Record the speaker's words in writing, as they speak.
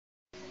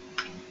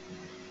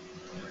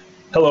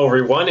Hello,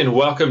 everyone, and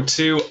welcome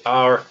to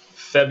our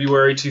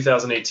February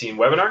 2018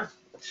 webinar.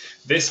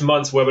 This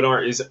month's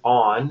webinar is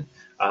on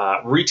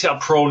Retail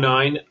Pro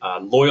 9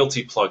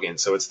 loyalty plugin.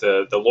 So it's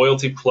the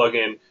loyalty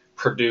plugin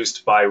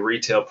produced by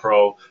Retail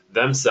Pro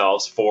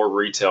themselves for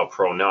Retail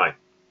Pro 9.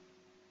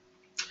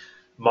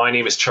 My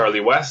name is Charlie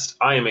West.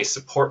 I am a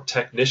support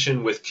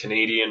technician with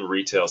Canadian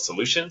Retail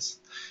Solutions.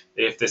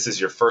 If this is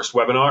your first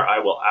webinar, I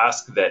will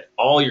ask that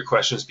all your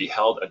questions be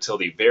held until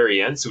the very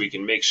end so we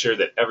can make sure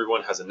that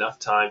everyone has enough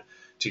time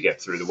to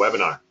get through the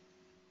webinar.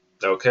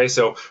 Okay,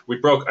 so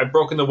I've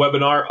broken the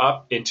webinar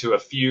up into a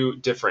few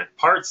different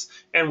parts,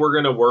 and we're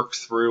going to work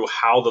through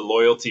how the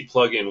loyalty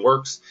plugin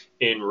works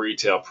in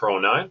Retail Pro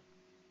 9.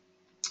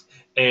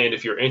 And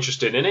if you're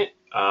interested in it,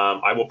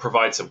 I will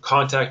provide some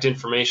contact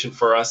information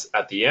for us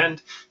at the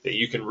end that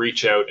you can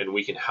reach out and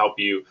we can help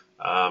you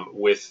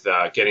with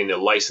getting the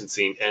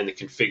licensing and the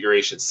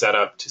configuration set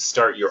up to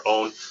start your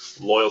own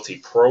loyalty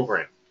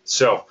program.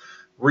 So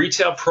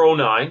Retail Pro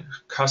 9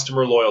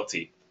 customer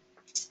loyalty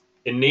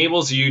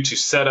enables you to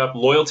set up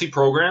loyalty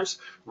programs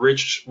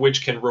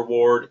which can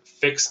reward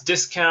fixed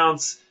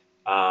discounts,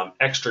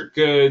 extra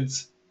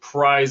goods,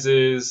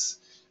 prizes,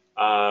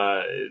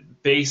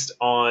 based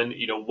on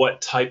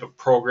what type of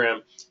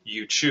program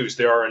you choose.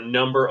 There are a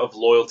number of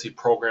loyalty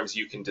programs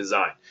you can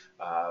design,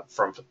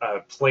 from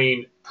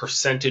plain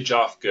percentage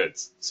off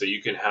goods. So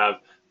you can have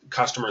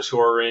customers who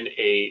are in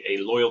a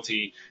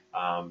loyalty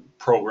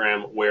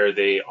program where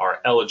they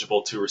are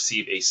eligible to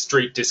receive a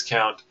straight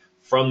discount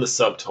from the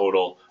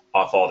subtotal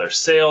off all their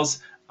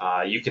sales.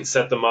 You can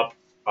set them up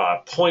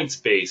points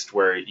based,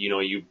 where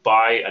you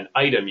buy an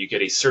item, you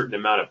get a certain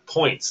amount of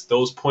points.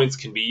 Those points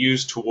can be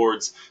used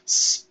towards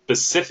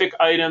specific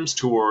items,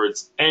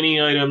 towards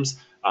any items.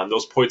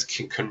 Those points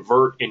can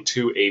convert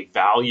into a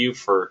value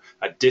for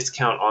a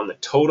discount on the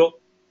total.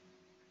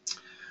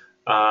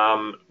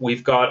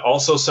 We've got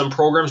also some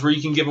programs where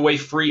you can give away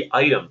free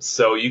items.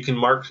 So you can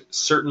mark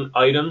certain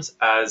items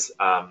as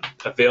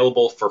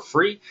available for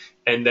free,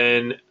 and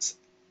then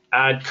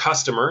add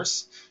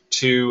customers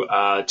to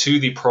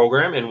the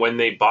program, and when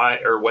they buy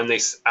or when they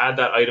add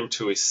that item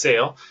to a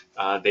sale,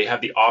 they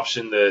have the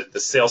option, the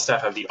sales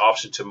staff have the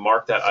option to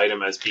mark that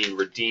item as being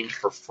redeemed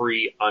for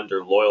free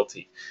under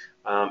loyalty.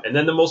 And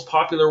then the most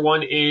popular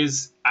one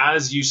is,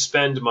 as you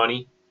spend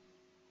money,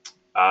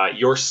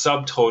 your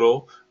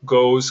subtotal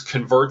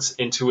converts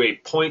into a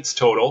points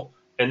total,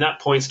 and that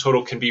points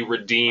total can be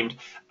redeemed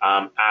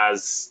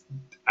as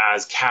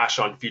cash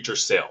on future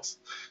sales.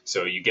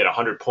 So you get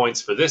 100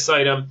 points for this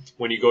item.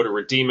 When you go to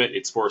redeem it,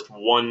 it's worth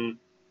 1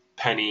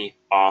 penny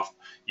off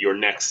your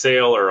next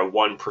sale, or a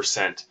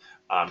 1%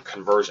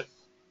 conversion.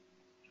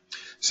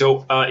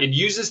 So it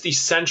uses the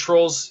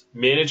Centrals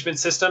management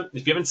system.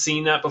 If you haven't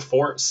seen that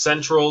before,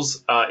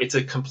 Centrals, it's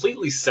a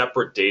completely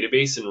separate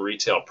database in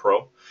Retail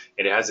Pro.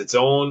 It has its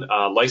own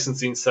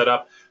licensing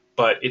setup.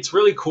 But it's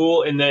really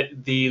cool in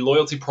that the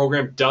loyalty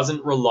program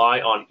doesn't rely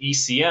on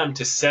ECM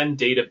to send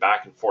data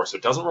back and forth. So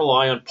it doesn't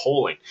rely on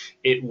polling.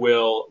 It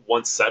will,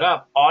 once set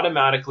up,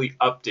 automatically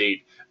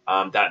update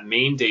that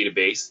main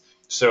database.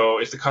 So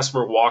if the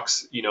customer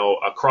walks,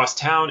 across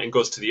town and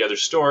goes to the other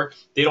store,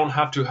 they don't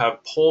have to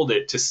have polled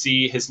it to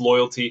see his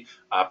loyalty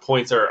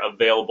points are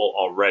available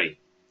already.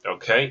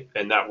 Okay,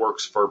 and that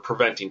works for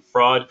preventing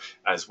fraud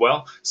as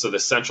well. So the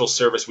central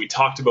service, we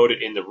talked about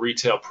it in the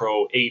Retail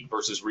Pro 8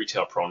 versus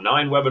Retail Pro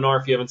 9 webinar.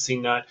 If you haven't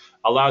seen that,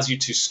 allows you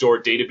to store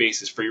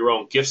databases for your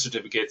own gift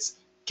certificates,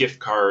 gift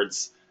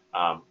cards,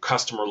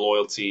 customer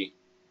loyalty,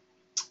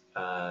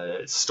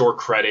 store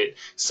credit,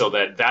 so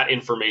that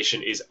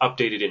information is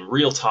updated in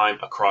real time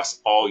across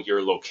all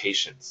your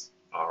locations.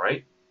 All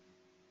right.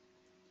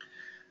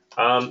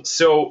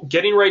 So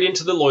getting right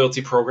into the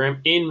loyalty program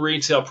in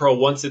Retail Pro,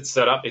 once it's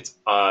set up, it's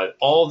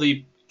all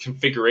the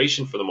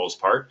configuration for the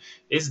most part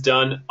is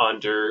done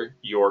under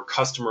your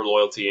customer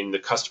loyalty in the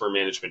customer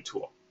management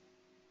tool.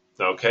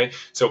 Okay,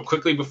 so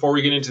quickly before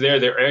we get into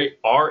there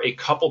are a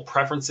couple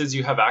preferences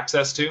you have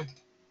access to.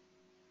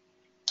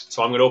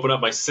 So I'm going to open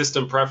up my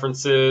system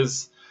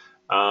preferences,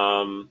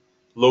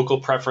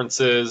 local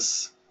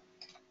preferences,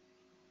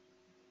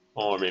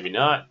 or maybe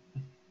not.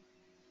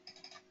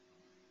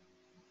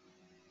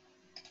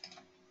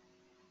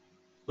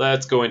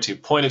 Let's go into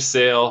point of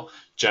sale,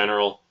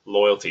 general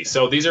loyalty.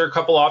 So these are a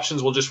couple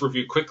options we'll just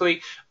review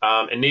quickly.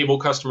 Enable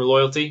customer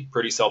loyalty,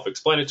 pretty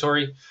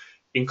self-explanatory.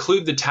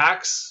 Include the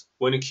tax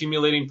when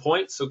accumulating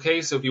points.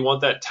 Okay, so if you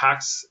want that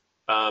tax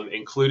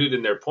included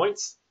in their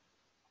points.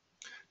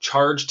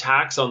 Charge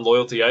tax on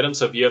loyalty items.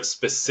 So if you have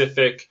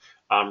specific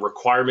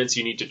requirements,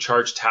 you need to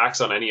charge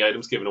tax on any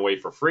items given away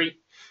for free.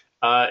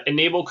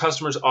 Enable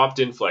customers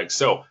opt-in flag.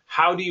 So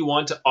how do you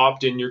want to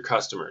opt in your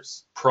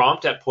customers?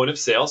 Prompt at point of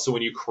sale. So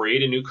when you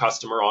create a new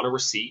customer on a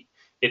receipt,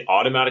 it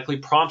automatically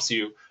prompts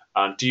you,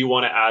 do you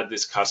want to add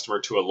this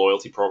customer to a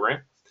loyalty program?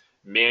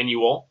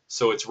 Manual.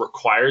 So it's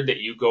required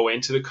that you go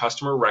into the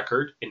customer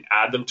record and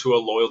add them to a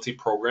loyalty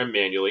program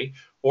manually.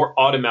 or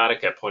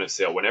automatic at point of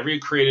sale. Whenever you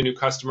create a new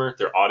customer,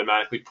 they're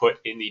automatically put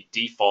in the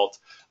default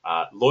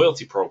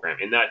loyalty program.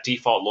 And that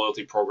default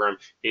loyalty program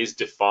is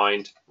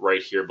defined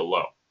right here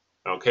below.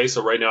 Okay,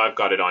 so right now I've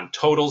got it on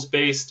totals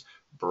based,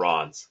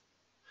 bronze.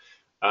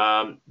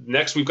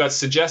 Next, we've got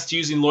suggest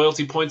using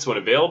loyalty points when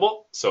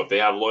available. So if they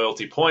have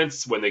loyalty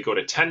points, when they go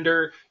to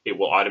tender, it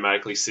will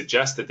automatically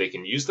suggest that they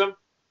can use them.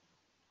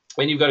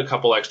 And you've got a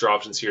couple extra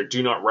options here.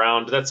 Do not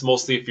round. That's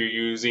mostly if you're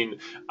using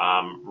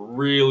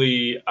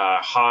really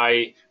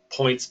high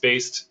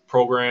points-based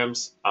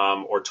programs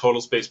or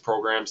totals-based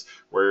programs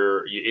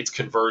where it's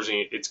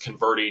converting,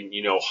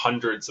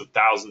 hundreds of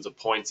thousands of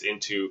points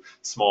into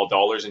small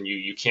dollars, and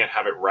you can't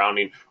have it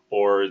rounding,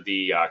 or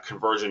the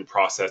conversion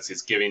process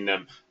is giving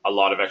them a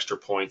lot of extra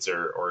points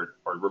or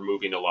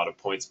removing a lot of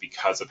points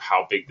because of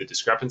how big the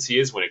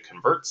discrepancy is when it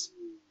converts.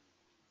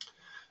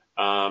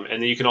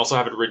 And then you can also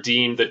have it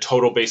redeem the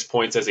total base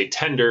points as a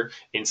tender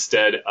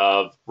instead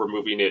of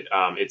removing it.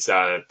 It's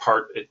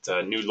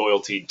a new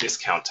loyalty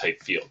discount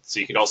type field. So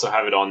you can also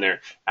have it on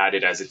there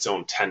added as its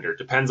own tender.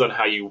 Depends on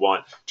how you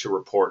want to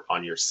report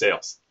on your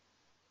sales.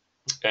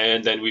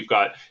 And then we've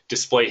got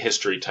display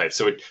history type.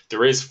 So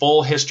there is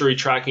full history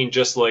tracking,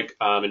 just like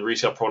in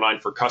Retail Pro 9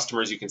 for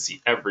customers. You can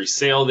see every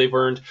sale they've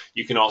earned.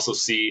 You can also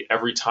see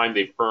every time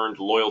they've earned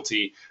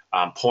loyalty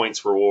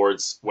points,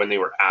 rewards when they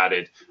were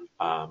added.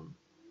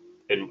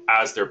 And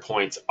as their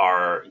points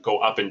go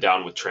up and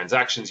down with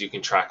transactions, you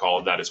can track all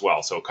of that as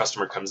well. So a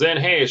customer comes in,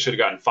 hey, I should have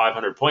gotten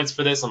 500 points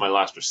for this on my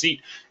last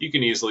receipt. You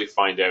can easily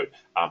find out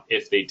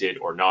if they did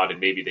or not, and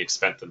maybe they've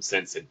spent them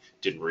since and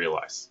didn't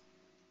realize.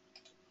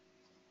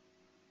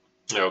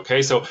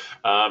 Okay, so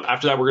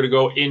after that, we're going to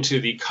go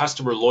into the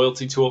customer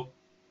loyalty tool.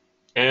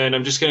 And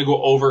I'm just going to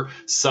go over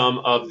some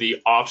of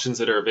the options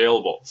that are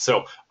available.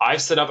 So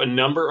I've set up a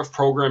number of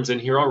programs in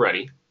here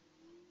already.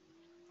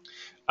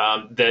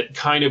 That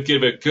kind of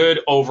give a good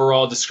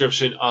overall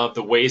description of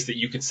the ways that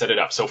you can set it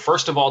up. So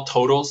first of all,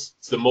 totals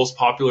is the most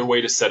popular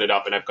way to set it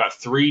up. And I've got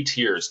 3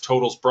 tiers: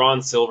 totals,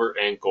 bronze, silver,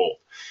 and gold.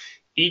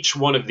 Each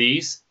one of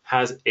these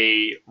has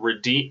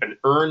an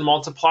earn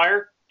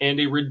multiplier and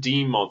a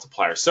redeem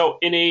multiplier. So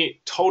in a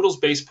totals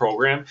based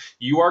program,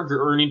 you are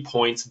earning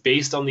points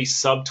based on the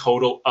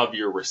subtotal of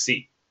your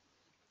receipt.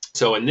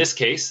 So in this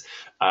case,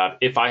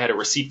 if I had a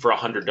receipt for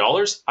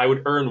 $100, I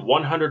would earn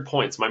 100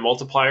 points. My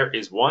multiplier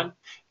is 1,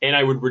 and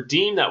I would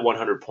redeem that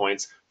 100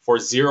 points for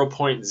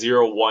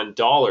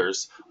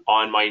 $0.01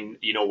 on my,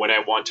 when I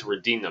want to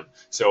redeem them.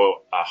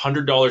 So a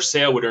 $100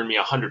 sale would earn me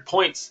 100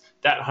 points.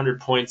 That 100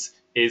 points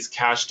is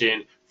cashed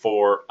in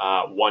for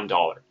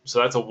 $1. So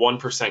that's a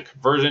 1%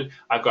 conversion.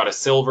 I've got a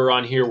silver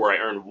on here where I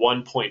earn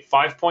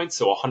 1.5 points.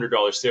 So a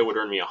 $100 sale would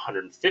earn me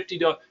 150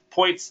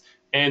 points.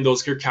 And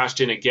those are cashed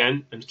in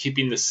again. I'm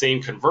keeping the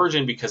same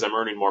conversion because I'm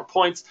earning more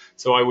points.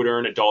 So I would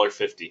earn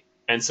 $1.50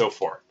 and so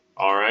forth.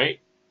 All right.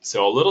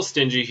 So a little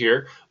stingy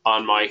here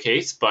on my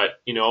case,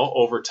 but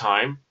over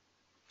time,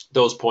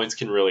 those points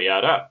can really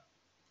add up.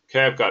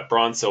 Okay, I've got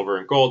bronze, silver,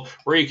 and gold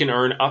where you can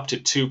earn up to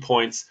 2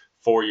 points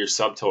for your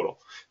subtotal.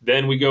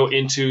 Then we go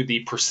into the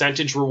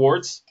percentage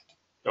rewards.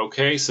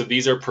 Okay, so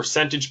these are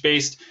percentage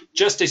based,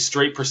 just a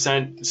straight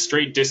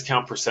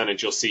discount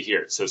percentage you'll see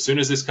here. So as soon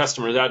as this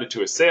customer is added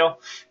to a sale,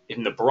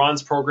 in the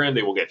bronze program,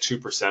 they will get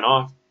 2%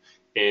 off,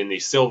 in the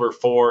silver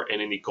 4%,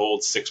 and in the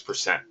gold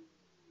 6%.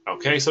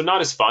 Okay, so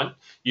not as fun.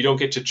 You don't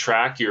get to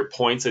track your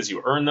points as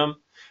you earn them,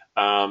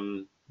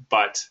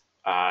 but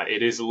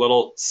it is a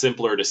little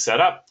simpler to set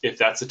up if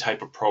that's the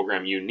type of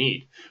program you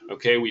need.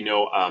 Okay, we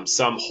know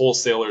some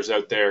wholesalers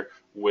out there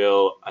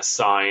will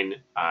assign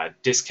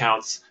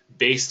discounts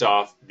based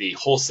off the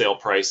wholesale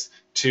price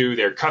to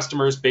their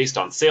customers based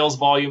on sales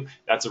volume.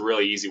 That's a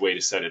really easy way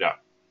to set it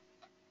up.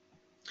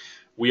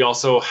 We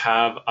also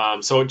have,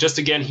 so just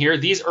again here,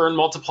 these earn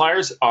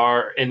multipliers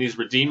and these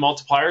redeem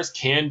multipliers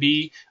can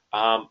be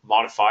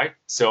modified.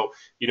 So,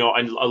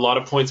 a lot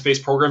of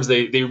points-based programs,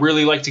 they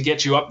really like to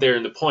get you up there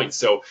in the points.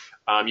 So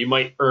you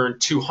might earn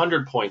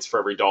 200 points for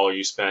every dollar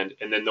you spend,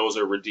 and then those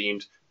are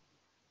redeemed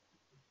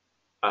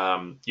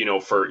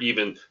for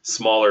even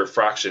smaller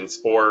fractions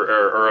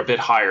or a bit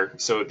higher.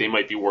 So they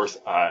might be worth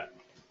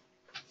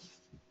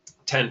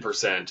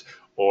 10%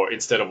 or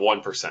instead of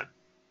 1%.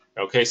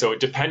 Okay, so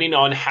depending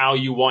on how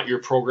you want your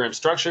program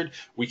structured,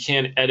 we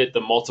can edit the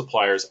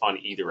multipliers on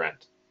either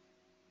end.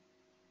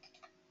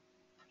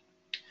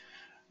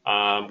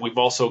 We've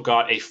also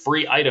got a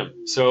free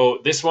item. So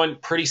this one,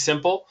 pretty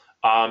simple.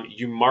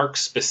 You mark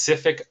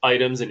specific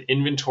items in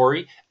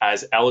inventory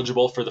as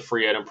eligible for the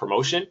free item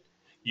promotion.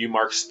 You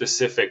mark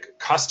specific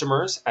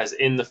customers as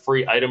in the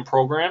free item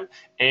program,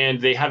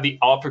 and they have the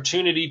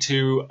opportunity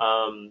to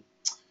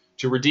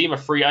redeem a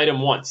free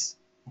item once.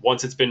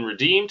 Once it's been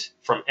redeemed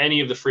from any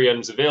of the free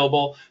items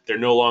available, they're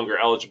no longer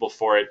eligible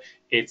for it.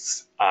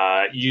 It's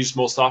used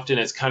most often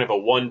as kind of a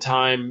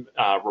one-time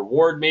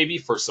reward, maybe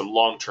for some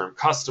long-term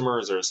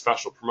customers or a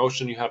special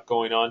promotion you have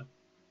going on.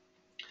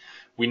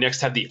 We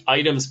next have the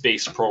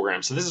items-based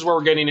program. So this is where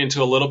we're getting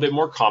into a little bit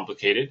more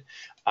complicated.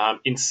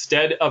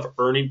 instead of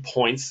earning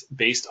points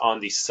based on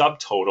the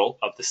subtotal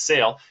of the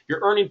sale,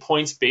 you're earning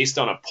points based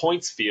on a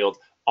points field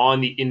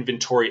on the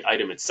inventory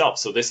item itself.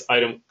 So this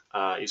item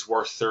is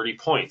worth 30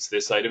 points.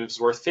 This item is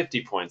worth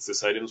 50 points.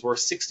 This item is worth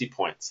 60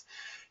 points.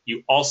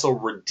 You also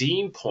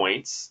redeem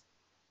points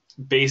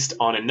based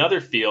on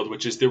another field,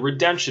 which is the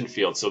redemption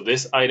field. So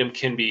this item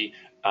can be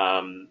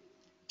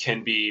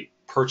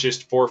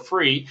purchased for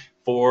free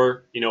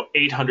for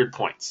 800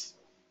 points.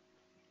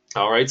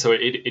 All right, so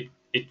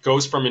it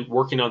goes from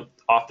working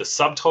off the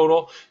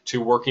subtotal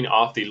to working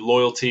off the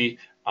loyalty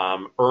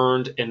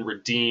earned and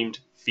redeemed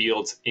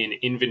fields in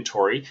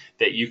inventory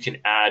that you can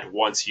add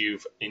once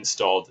you've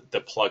installed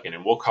the plugin.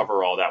 And we'll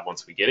cover all that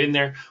once we get in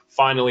there.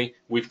 Finally,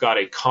 we've got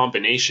a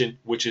combination,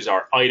 which is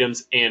our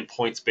items and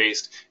points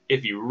based.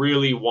 If you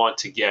really want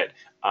to get,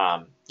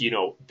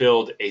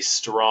 build a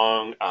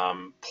strong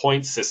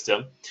point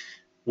system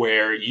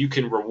where you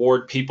can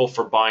reward people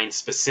for buying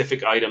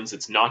specific items,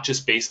 it's not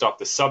just based off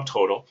the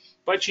subtotal,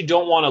 but you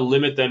don't want to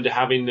limit them to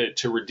having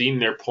to redeem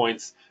their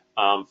points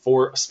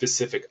for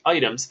specific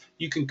items,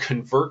 you can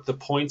convert the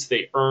points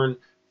they earn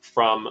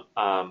from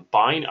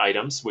buying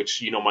items,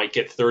 which might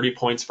get 30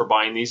 points for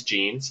buying these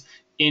jeans,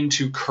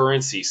 into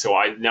currency.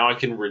 So now I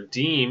can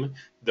redeem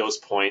those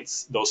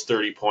points, those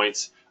 30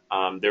 points.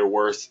 They're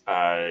worth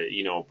a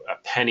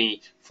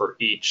penny for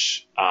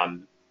each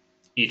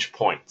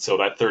point. So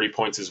that 30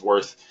 points is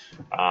worth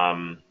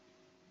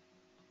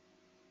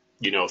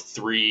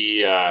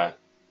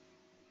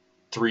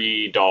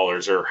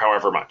 $3 or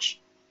however much.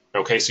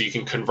 Okay, so you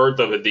can convert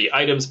the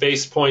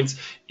items-based points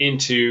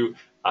into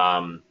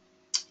a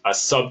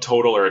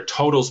subtotal or a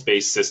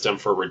totals-based system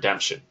for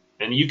redemption.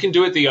 And you can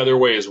do it the other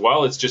way as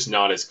well. It's just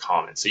not as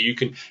common. So you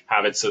can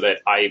have it so that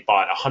I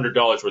bought $100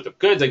 worth of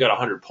goods. I got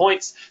 100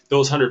 points.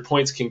 Those 100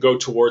 points can go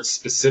towards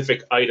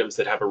specific items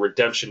that have a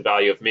redemption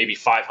value of maybe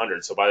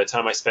 500. So by the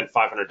time I spent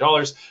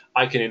 $500,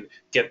 I can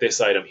get this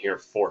item here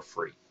for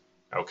free.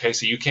 Okay,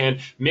 so you can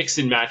mix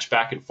and match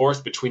back and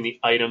forth between the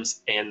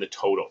items and the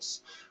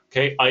totals.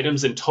 Okay,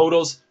 items and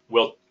totals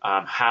will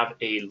have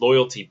a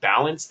loyalty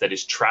balance that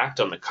is tracked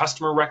on the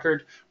customer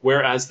record,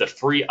 whereas the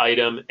free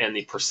item and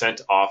the percent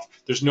off,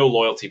 there's no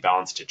loyalty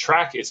balance to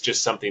track. It's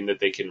just something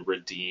that they can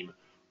redeem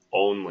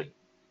only.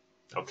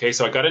 Okay,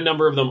 so I got a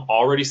number of them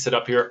already set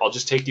up here. I'll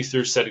just take you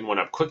through setting one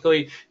up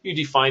quickly. You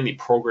define the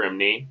program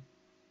name.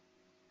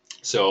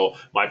 So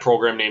my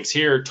program name's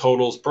here,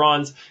 totals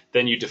bronze.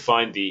 Then you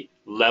define the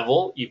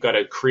level. You've got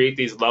to create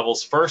these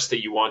levels first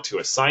that you want to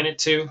assign it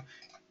to.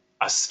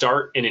 A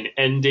start and an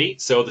end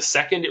date. So the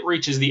second it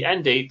reaches the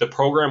end date, the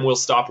program will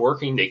stop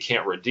working. They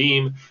can't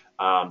redeem,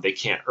 they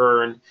can't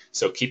earn.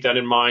 So keep that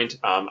in mind.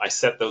 I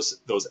set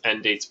those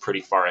end dates pretty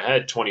far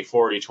ahead,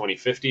 2040,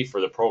 2050 for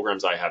the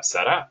programs I have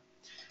set up.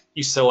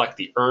 You select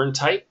the earn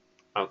type.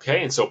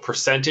 Okay, and so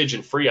percentage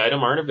and free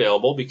item aren't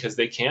available because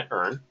they can't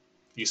earn.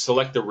 You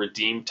select the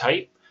redeem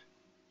type.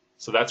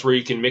 So that's where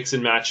you can mix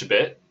and match a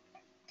bit.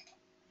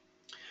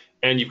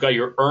 And you've got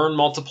your earn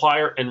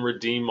multiplier and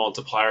redeem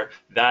multiplier.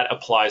 That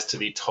applies to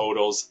the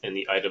totals and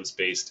the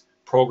items-based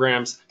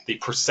programs. The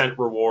percent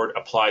reward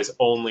applies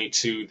only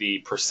to the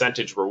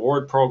percentage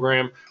reward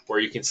program,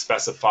 where you can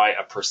specify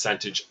a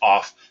percentage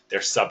off their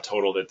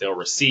subtotal that they'll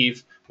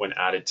receive when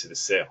added to the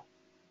sale.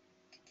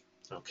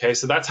 Okay,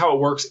 so that's how it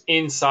works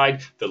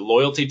inside the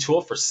loyalty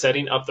tool for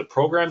setting up the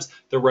programs.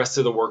 The rest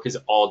of the work is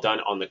all done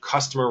on the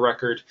customer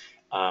record,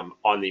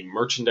 on the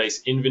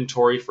merchandise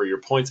inventory for your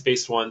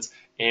points-based ones,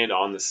 and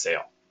on the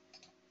sale.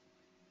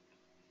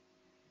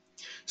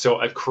 So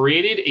I've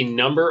created a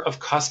number of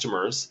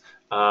customers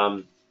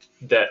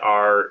that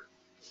are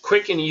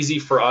quick and easy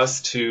for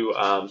us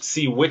to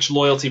see which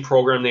loyalty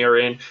program they are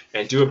in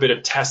and do a bit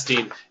of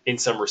testing in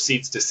some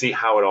receipts to see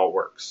how it all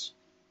works.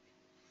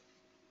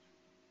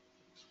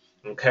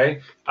 Okay,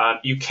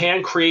 you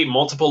can create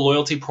multiple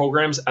loyalty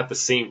programs at the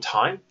same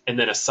time and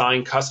then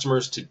assign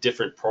customers to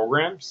different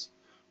programs.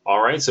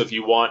 All right, so if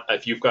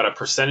you've got a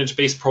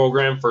percentage-based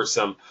program for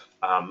some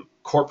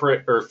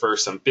corporate or for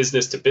some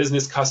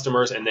business-to-business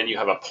customers, and then you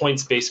have a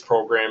points-based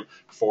program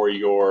for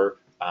your,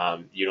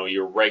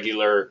 your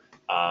regular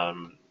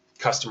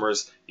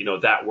customers,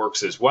 that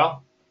works as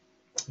well.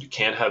 You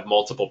can have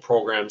multiple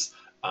programs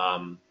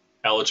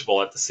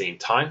eligible at the same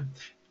time.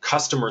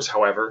 Customers,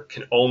 however,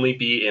 can only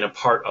be in a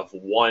part of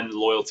one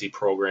loyalty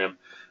program,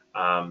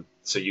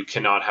 so you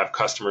cannot have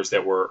customers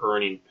that were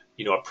earning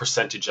a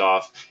percentage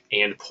off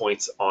and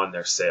points on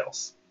their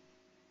sales.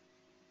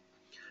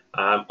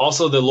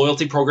 Also, the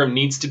loyalty program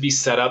needs to be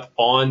set up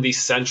on the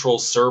central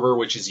server,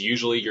 which is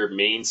usually your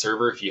main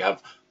server. If you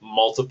have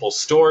multiple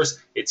stores,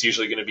 it's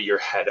usually going to be your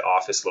head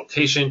office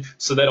location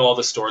so that all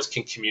the stores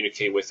can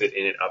communicate with it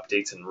and it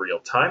updates in real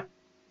time.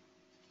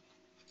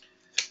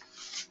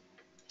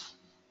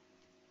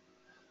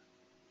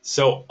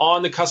 So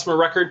on the customer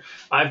record,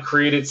 I've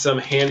created some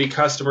handy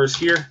customers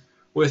here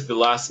with the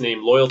last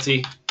name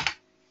loyalty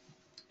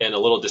and a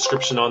little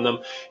description on them.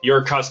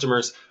 Your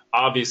customers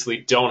obviously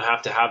don't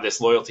have to have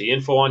this loyalty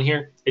info on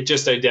here. It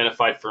just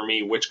identified for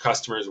me which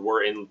customers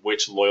were in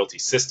which loyalty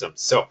system.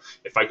 So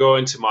if I go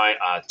into my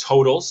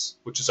totals,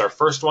 which is our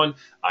first one,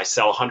 I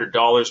sell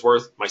 $100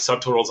 worth. My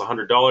subtotal is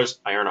 $100.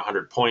 I earn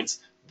 100 points.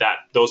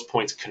 Those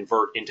points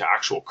convert into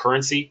actual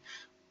currency.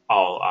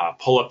 I'll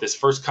pull up this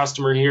first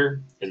customer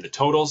here in the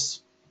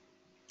totals.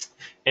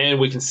 And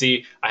we can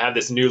see I have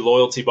this new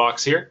loyalty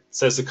box here. It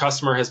says the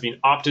customer has been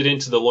opted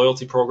into the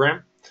loyalty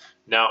program.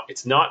 Now,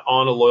 it's not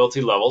on a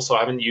loyalty level, so I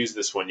haven't used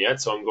this one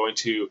yet. So I'm going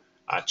to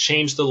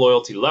change the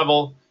loyalty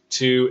level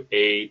to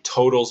a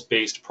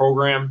totals-based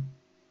program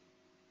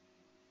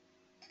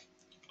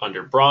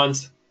under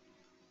bronze.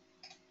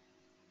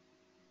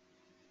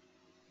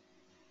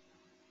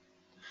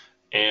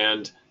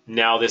 And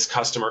now this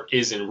customer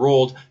is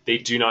enrolled. They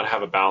do not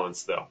have a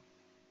balance, though.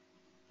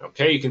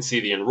 Okay, you can see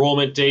the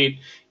enrollment date.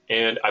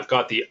 And I've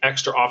got the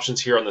extra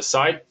options here on the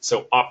side.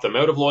 So opt them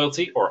out of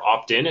loyalty or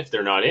opt in if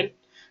they're not in.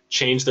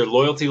 Change their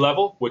loyalty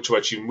level, which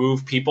lets you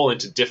move people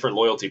into different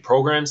loyalty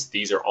programs.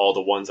 These are all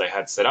the ones I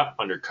had set up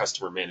under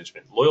customer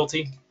management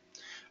loyalty.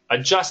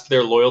 Adjust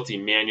their loyalty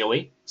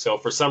manually. So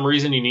if for some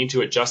reason you need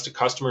to adjust a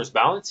customer's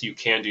balance, you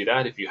can do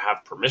that if you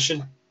have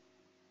permission.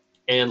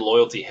 And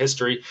loyalty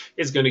history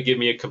is going to give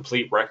me a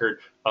complete record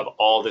of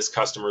all this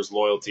customer's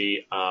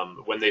loyalty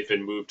when they've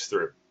been moved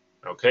through.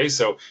 Okay,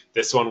 so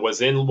this one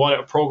was in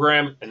one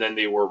program and then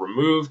they were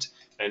removed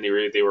and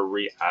they were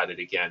re-added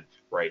again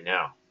right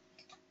now.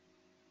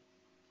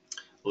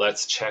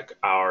 Let's check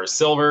our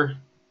silver.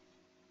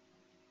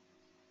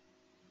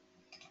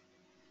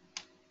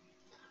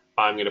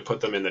 I'm going to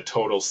put them in the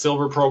total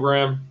silver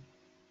program.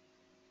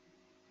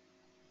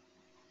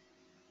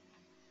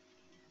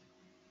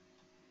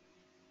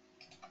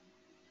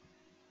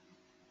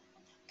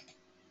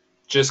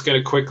 Just going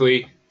to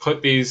quickly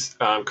put these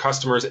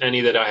customers,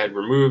 any that I had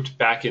removed,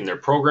 back in their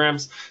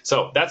programs.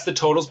 So that's the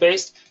totals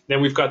based.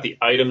 Then we've got the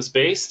items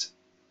based.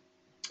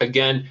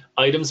 Again,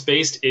 items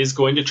based is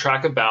going to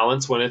track a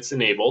balance when it's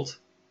enabled.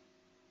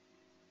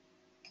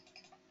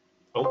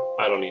 Oh,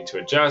 I don't need to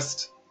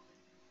adjust.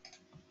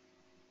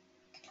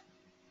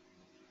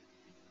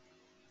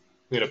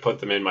 I'm going to put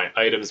them in my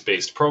items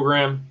based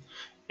program.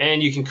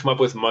 And you can come up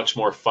with much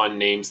more fun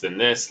names than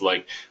this,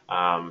 like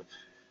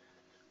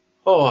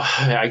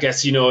I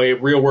guess,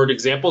 real world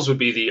examples would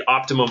be the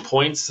optimum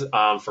points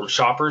from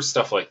shoppers,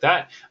 stuff like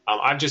that.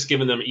 I've just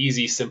given them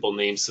easy, simple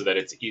names so that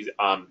it's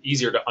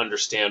easier to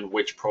understand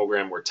which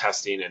program we're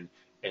testing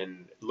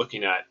and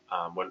looking at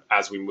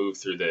as we move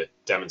through the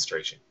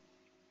demonstration.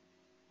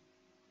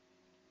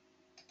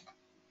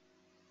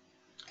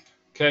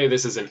 Okay,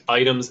 this is an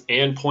items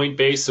and point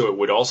based, so it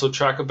would also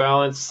track a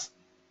balance,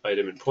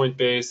 item and point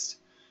based.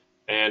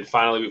 And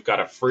finally, we've got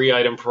a free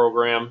item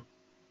program.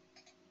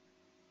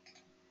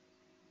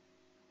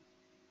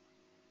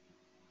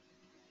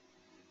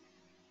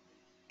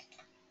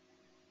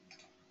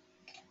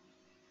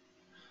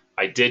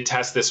 I did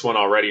test this one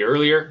already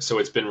earlier, so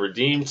it's been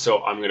redeemed.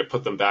 So I'm going to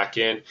put them back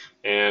in,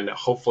 and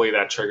hopefully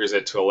that triggers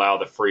it to allow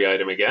the free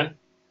item again.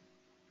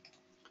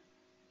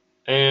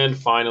 And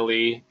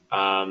finally,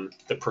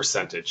 the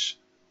percentage.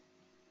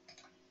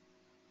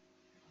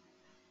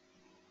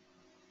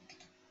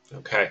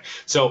 Okay,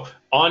 so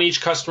on each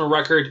customer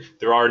record,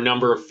 there are a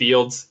number of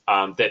fields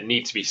that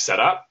need to be set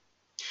up.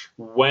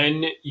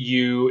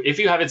 If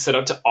you have it set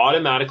up to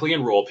automatically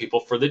enroll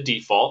people for the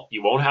default,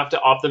 you won't have to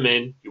opt them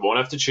in. You won't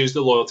have to choose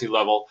the loyalty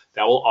level.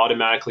 That will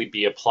automatically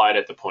be applied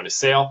at the point of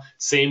sale.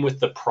 Same with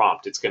the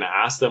prompt. It's going to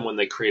ask them when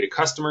they create a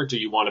customer, do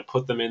you want to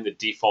put them in the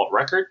default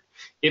record?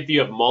 If you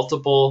have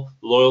multiple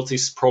loyalty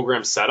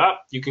programs set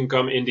up, you can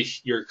come into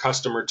your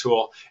customer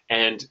tool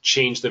and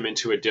change them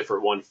into a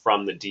different one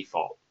from the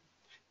default.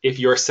 If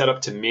you're set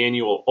up to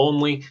manual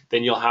only,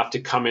 then you'll have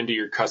to come into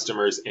your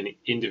customers and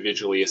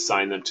individually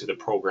assign them to the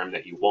program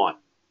that you want.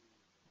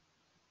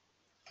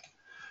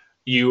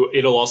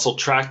 It'll also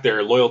track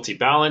their loyalty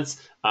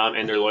balance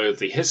and their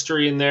loyalty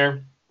history in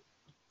there.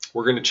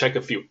 We're going to check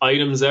a few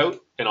items out,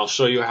 and I'll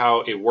show you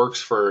how it works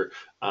for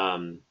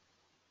in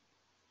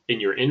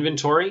your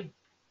inventory.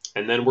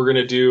 And then we're going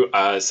to do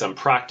some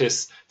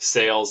practice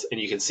sales,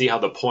 and you can see how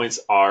the points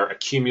are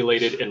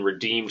accumulated and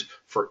redeemed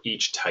for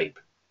each type.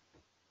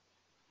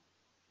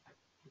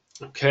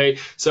 Okay,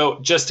 so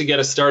just to get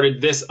us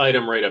started, this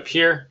item right up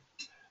here,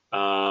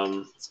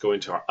 let's go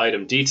into our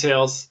item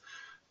details.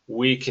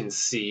 We can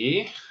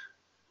see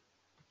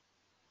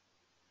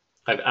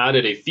I've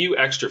added a few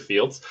extra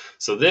fields.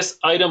 So this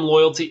item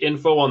loyalty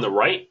info on the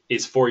right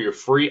is for your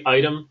free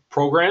item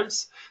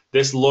programs.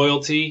 This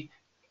loyalty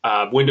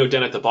window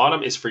down at the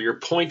bottom is for your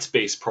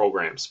points-based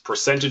programs.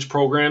 Percentage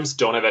programs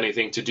don't have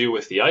anything to do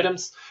with the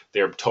items.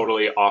 They're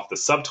totally off the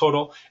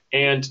subtotal.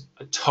 And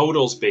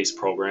totals-based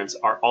programs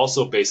are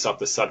also based off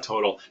the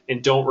subtotal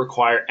and don't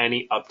require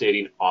any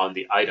updating on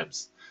the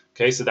items.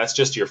 Okay, so that's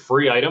just your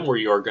free item where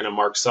you are going to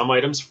mark some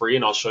items free,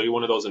 and I'll show you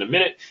one of those in a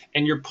minute,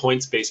 and your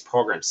points-based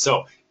programs.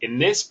 So in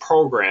this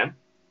program,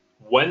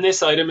 when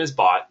this item is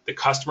bought, the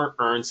customer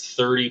earns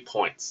 30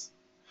 points.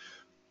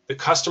 the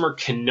customer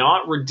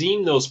cannot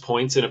redeem those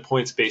points in a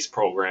points-based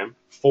program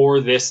for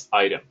this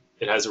item.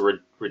 It has a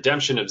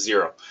redemption of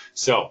 0.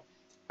 So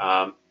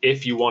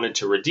if you wanted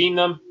to redeem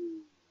them,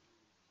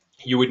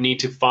 you would need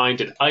to find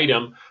an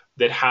item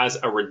that has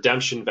a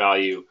redemption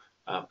value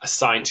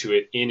assigned to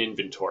it in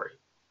inventory.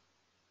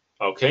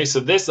 Okay, so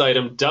this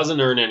item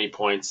doesn't earn any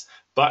points,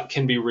 but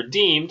can be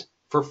redeemed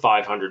for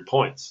 500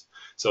 points.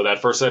 So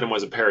that first item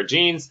was a pair of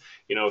jeans,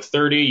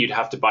 30, you'd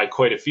have to buy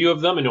quite a few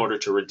of them in order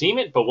to redeem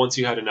it. But once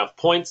you had enough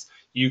points,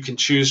 you can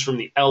choose from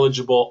the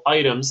eligible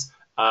items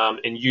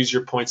and use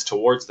your points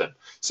towards them.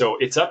 So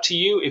it's up to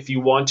you if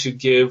you want to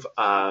give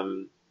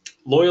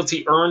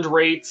loyalty earned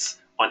rates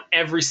on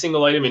every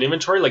single item in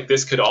inventory. Like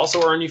this could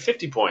also earn you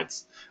 50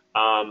 points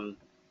and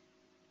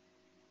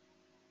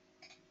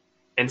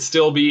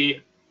still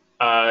be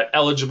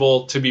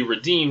eligible to be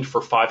redeemed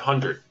for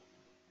 500.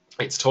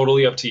 It's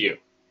totally up to you.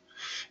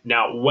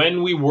 Now,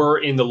 when we were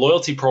in the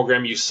loyalty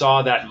program, you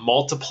saw that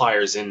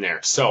multipliers in there.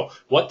 So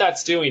what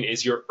that's doing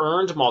is your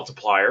earned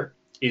multiplier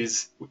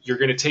is you're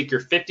going to take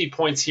your 50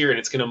 points here and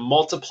it's going to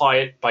multiply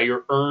it by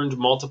your earned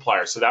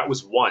multiplier. So that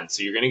was 1.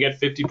 So you're going to get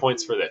 50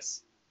 points for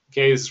this.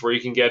 Okay, this is where you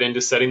can get into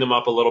setting them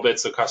up a little bit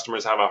so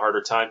customers have a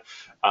harder time,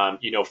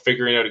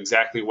 figuring out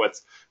exactly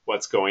what's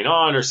going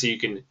on, or so you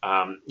can,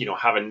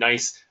 have a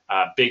nice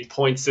big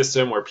point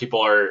system where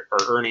people are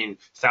earning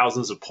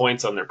thousands of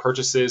points on their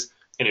purchases,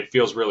 and it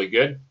feels really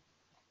good.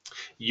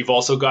 You've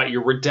also got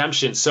your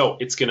redemption. So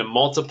it's going to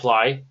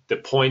multiply the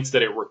points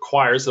that it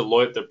requires,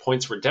 the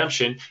points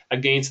redemption,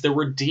 against the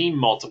redeem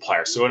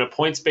multiplier. So in a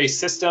points-based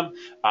system,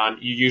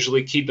 you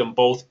usually keep them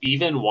both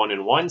even, 1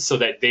 and 1, so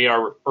that they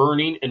are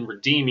earning and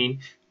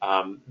redeeming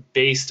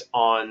based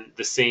on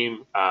the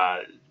same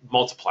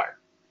multiplier.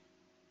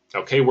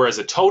 Okay, whereas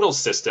a total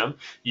system,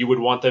 you would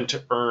want them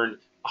to earn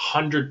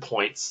 100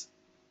 points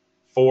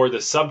for the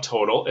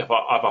subtotal of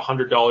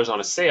 $100 on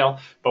a sale,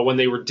 but when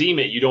they redeem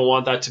it, you don't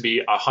want that to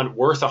be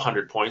worth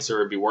 100 points, or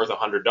it'd be worth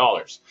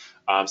 $100.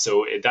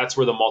 So that's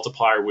where the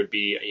multiplier would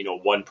be,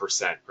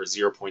 1% or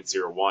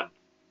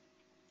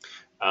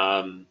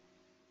 0.01.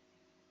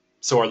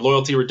 So our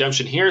loyalty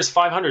redemption here is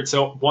 500.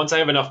 So once I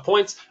have enough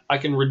points, I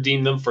can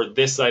redeem them for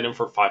this item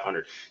for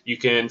 500. You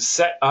can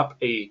set up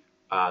a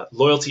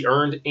loyalty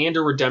earned and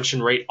a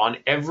redemption rate on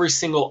every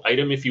single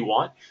item if you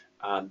want.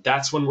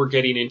 That's when we're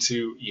getting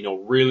into,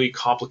 really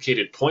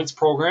complicated points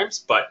programs.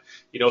 But,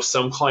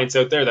 some clients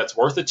out there, that's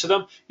worth it to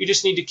them. You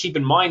just need to keep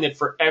in mind that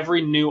for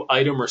every new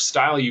item or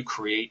style you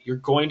create, you're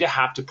going to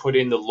have to put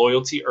in the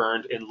loyalty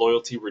earned and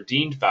loyalty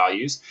redeemed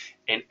values.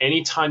 And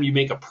anytime you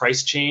make a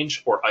price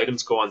change or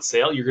items go on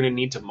sale, you're going to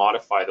need to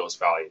modify those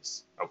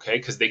values. Okay,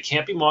 because they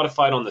can't be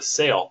modified on the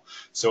sale.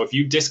 So if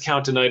you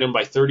discount an item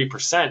by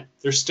 30%,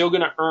 they're still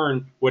going to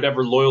earn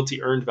whatever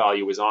loyalty earned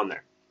value is on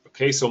there.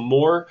 Okay, so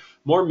more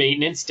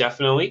maintenance,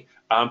 definitely,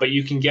 but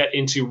you can get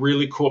into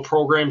really cool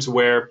programs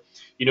where,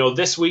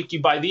 this week you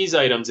buy these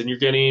items and you're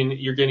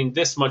getting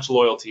this much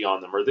loyalty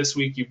on them, or this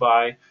week you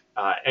buy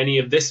any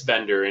of this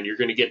vendor and you're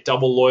going to get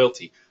double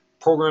loyalty.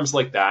 Programs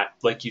like that,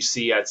 like you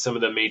see at some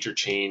of the major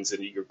chains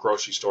and your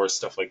grocery stores,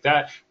 stuff like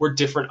that, where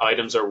different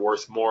items are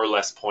worth more or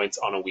less points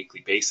on a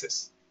weekly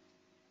basis.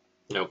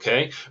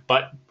 Okay,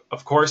 but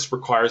of course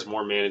requires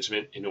more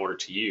management in order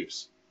to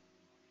use.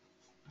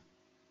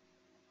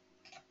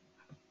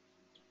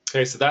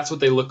 Okay, so that's what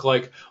they look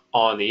like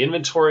on the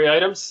inventory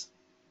items.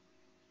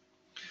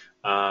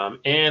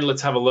 And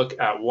let's have a look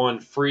at one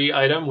free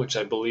item, which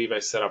I believe I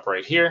set up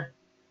right here.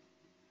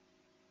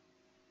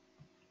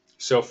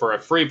 So for a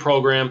free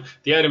program,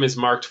 the item is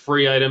marked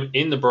free item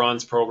in the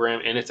bronze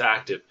program and it's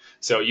active.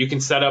 So you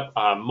can set up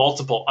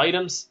multiple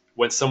items.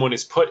 When someone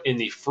is put in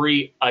the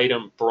free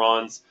item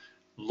bronze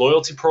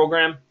loyalty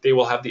program, they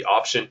will have the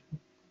option,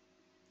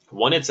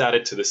 when it's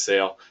added to the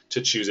sale,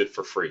 to choose it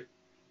for free,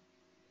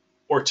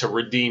 or to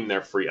redeem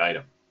their free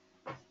item.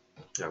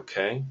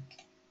 Okay,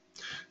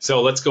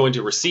 so let's go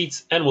into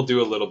receipts and we'll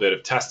do a little bit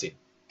of testing.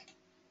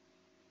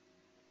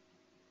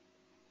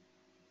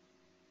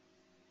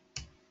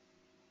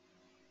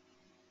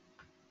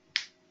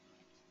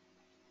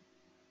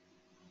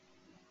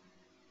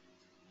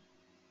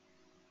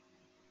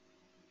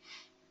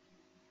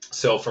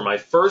 So for my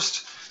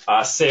first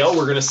sale,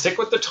 we're going to stick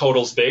with the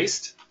totals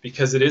based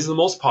because it is the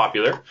most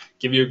popular,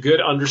 give you a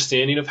good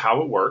understanding of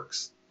how it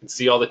works, and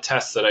see all the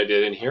tests that I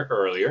did in here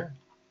earlier.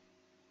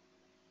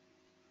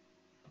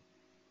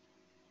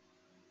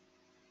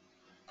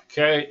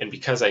 Okay, and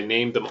because I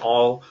named them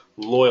all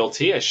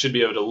loyalty, I should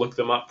be able to look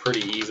them up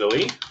pretty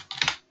easily.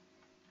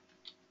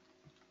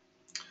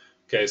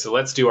 Okay, so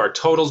let's do our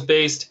totals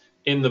based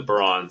in the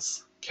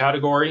bronze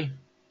category.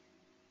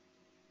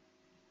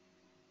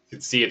 You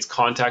can see it's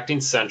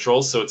contacting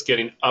Central, so it's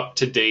getting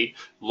up-to-date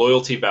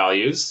loyalty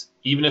values.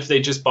 Even if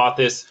they just bought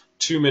this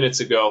 2 minutes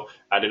ago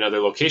at another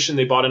location,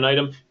 they bought an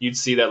item, you'd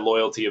see that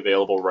loyalty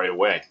available right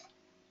away.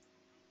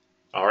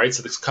 All right,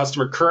 so this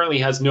customer currently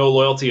has no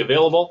loyalty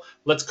available.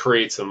 Let's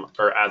create some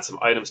or add some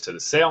items to the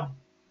sale.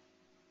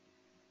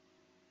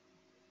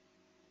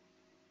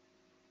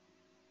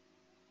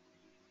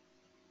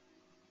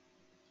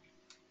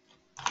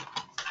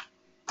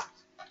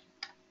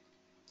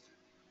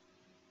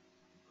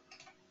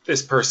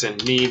 this person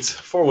needs,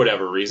 for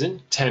whatever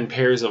reason, 10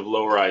 pairs of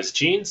low-rise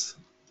jeans.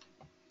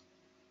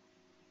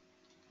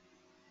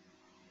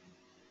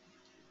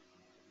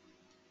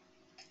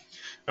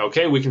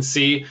 Okay, we can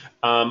see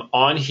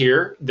on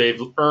here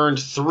they've earned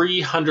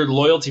 300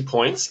 loyalty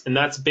points, and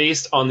that's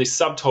based on the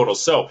subtotal.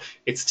 So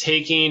it's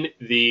taking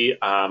the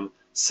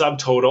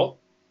subtotal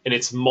and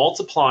it's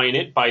multiplying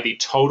it by the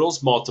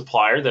totals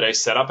multiplier that I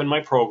set up in my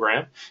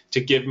program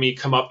to give me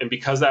come up. And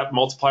because that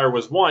multiplier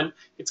was 1,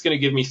 it's going to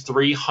give me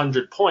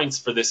 300 points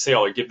for this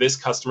sale, or give this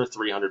customer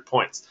 300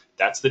 points.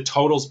 That's the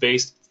totals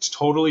based. It's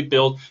totally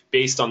built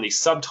based on the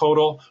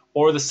subtotal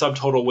or the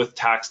subtotal with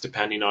tax,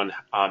 depending on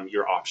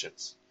your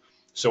options.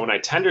 So when I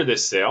tender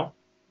this sale,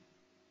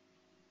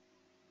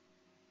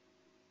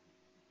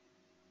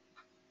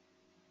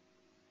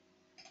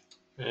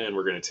 and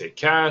we're going to take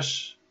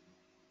cash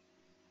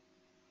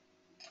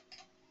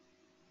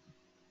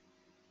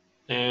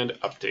and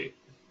update.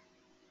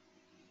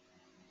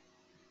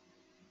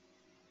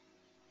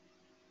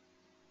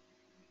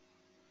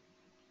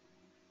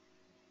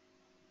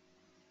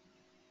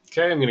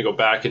 Okay, I'm going to go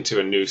back into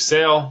a new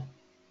sale.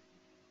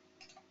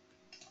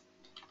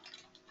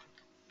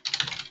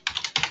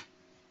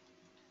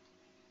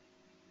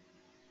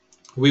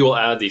 We will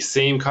add the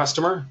same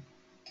customer.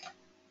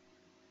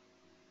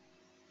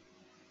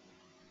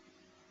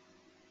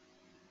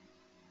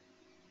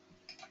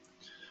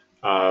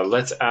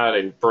 Let's add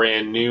a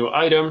brand new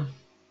item.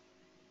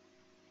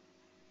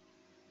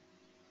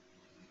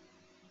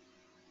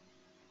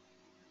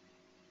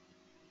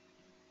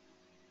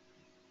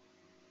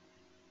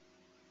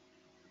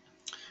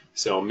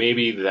 So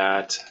maybe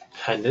that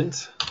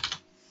pendant.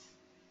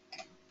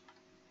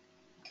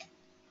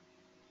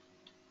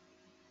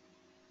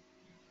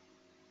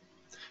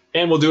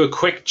 And we'll do a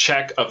quick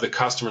check of the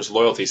customer's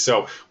loyalty.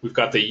 So we've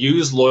got the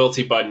use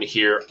loyalty button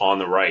here on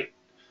the right.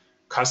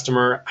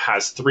 Customer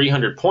has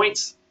 300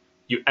 points.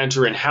 You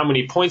enter in how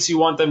many points you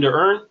want them to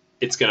earn.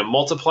 It's going to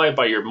multiply it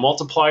by your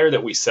multiplier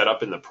that we set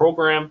up in the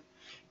program,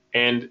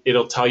 and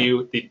it'll tell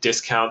you the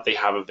discount they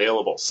have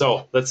available.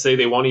 So let's say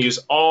they want to use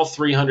all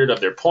 300 of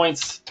their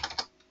points.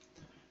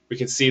 We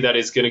can see that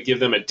it's going to give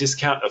them a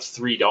discount of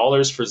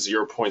 $3 for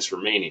 0 points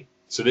remaining.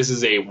 So this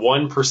is a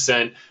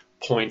 1%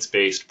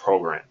 points-based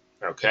program.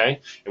 Okay,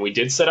 and we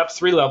did set up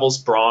 3 levels: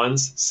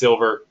 bronze,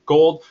 silver,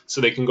 gold,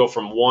 so they can go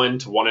from 1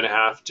 to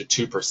 1.5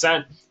 to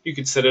 2%. You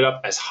can set it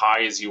up as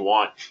high as you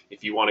want.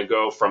 If you want to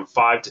go from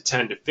 5 to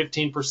 10 to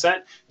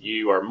 15%,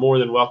 you are more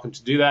than welcome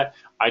to do that.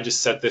 I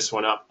just set this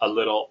one up a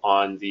little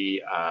on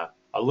the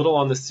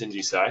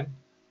stingy side,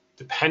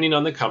 depending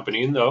on the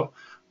company though,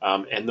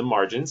 and the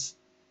margins.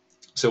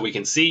 So we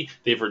can see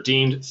they've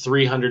redeemed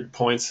 300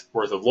 points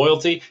worth of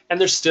loyalty,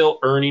 and they're still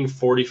earning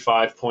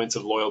 45 points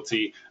of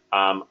loyalty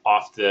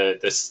off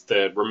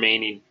the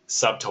remaining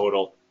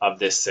subtotal of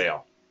this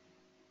sale.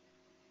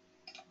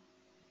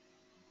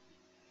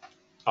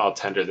 I'll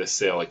tender this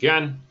sale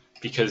again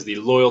because the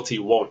loyalty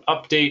won't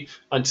update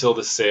until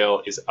the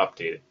sale is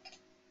updated.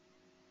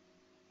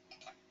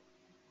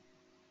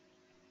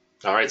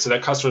 All right, so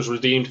that customer's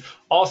redeemed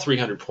all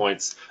 300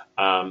 points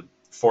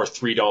for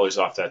 $3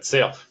 off that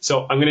sale.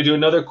 So I'm going to do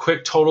another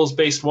quick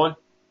totals-based one.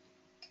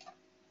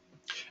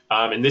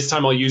 And this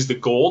time I'll use the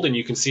gold, and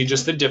you can see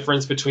just the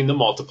difference between the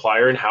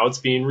multiplier and how it's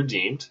being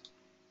redeemed.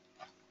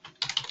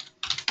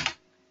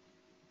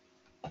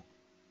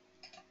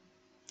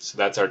 So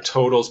that's our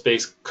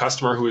totals-based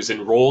customer who is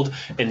enrolled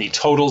in the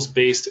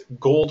totals-based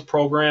gold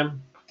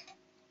program.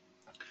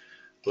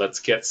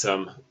 Let's get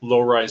some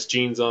low-rise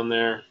jeans on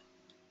there.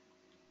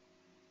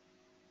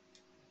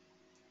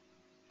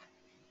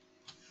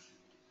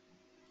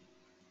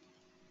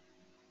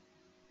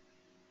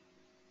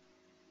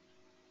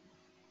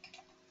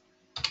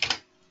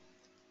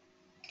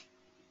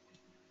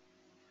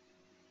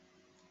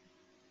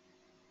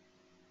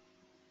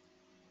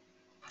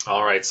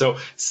 All right, so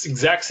it's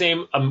exact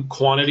same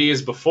quantity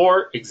as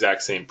before,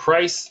 exact same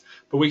price,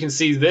 but we can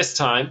see this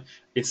time,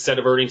 instead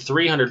of earning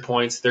 300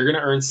 points, they're going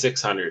to earn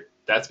 600.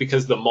 That's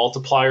because the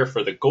multiplier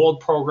for the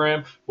gold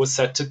program was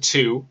set to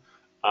 2,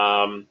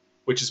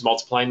 which is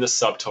multiplying the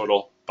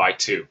subtotal by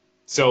 2.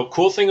 So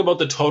cool thing about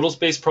the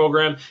totals-based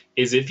program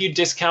is if you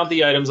discount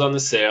the items on the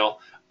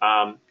sale,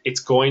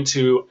 it's going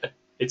to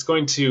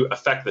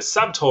affect the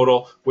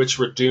subtotal, which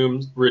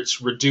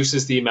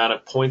reduces the amount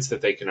of points that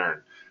they can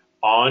earn.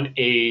 On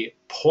a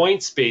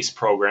points-based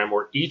program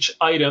where each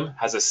item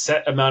has a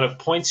set amount of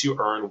points you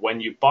earn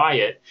when you buy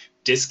it,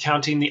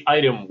 discounting the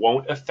item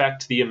won't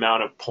affect the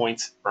amount of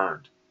points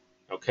earned.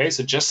 Okay,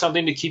 so just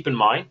something to keep in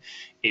mind.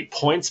 A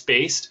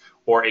points-based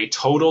or a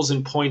totals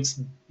and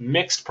points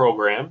mixed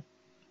program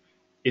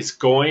is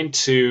going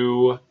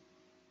to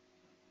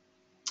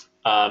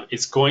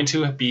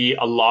be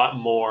a lot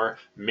more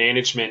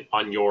management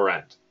on your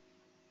end.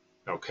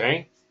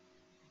 Okay.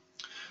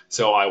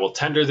 So I will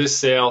tender this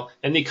sale,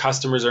 and the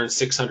customers earn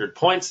 600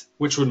 points,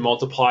 which would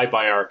multiply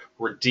by our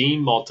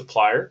redeem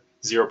multiplier,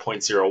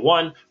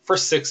 0.01, for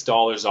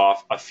 $6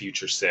 off a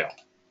future sale.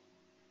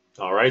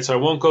 All right, so I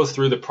won't go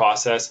through the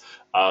process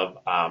of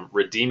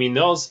redeeming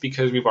those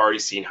because we've already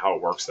seen how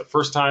it works the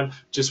first time.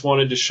 Just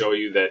wanted to show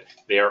you that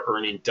they are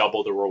earning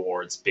double the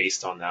rewards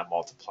based on that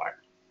multiplier.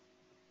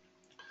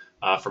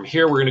 From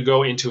here, we're going to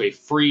go into a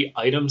free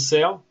item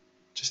sale,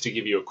 just to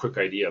give you a quick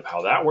idea of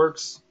how that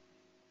works.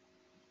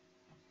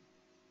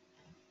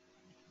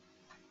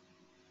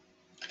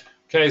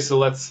 Okay, so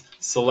let's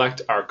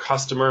select our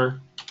customer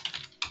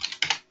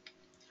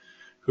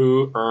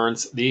who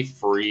earns the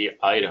free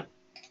item.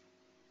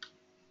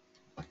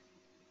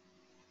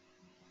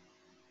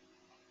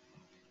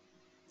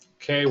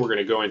 Okay, we're going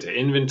to go into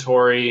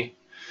inventory.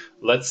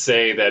 Let's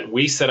say that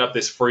we set up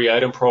this free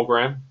item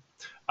program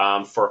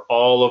for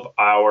all of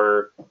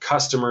our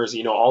customers,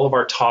 all of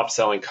our top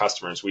selling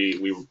customers.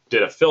 We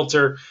did a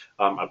filter,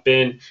 a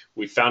bin.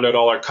 We found out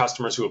all our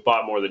customers who have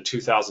bought more than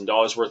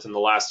 $2,000 worth in the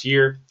last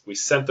year. We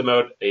sent them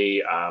out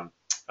a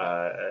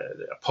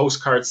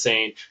postcard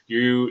saying,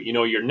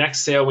 your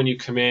next sale when you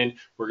come in,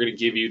 we're going to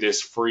give you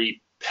this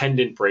free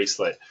pendant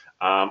bracelet.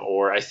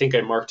 Or I think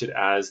I marked it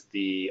as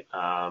the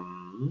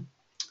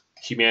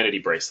Humanity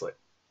bracelet.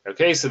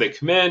 Okay, so they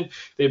come in,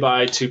 they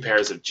buy 2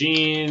 pairs of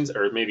jeans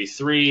or maybe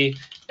 3,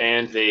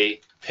 and they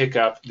pick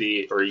up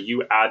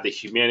you add the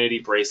Humanity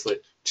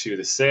bracelet to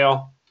the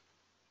sale.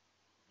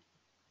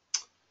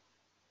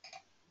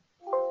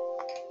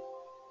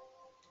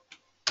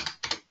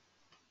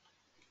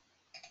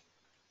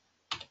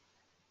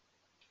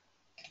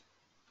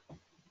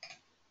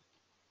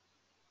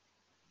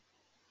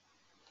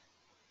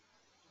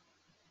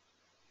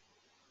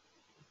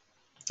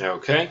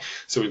 Okay,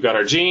 so we've got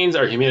our jeans,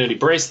 our Humanity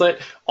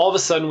bracelet. All of a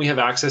sudden, we have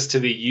access to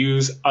the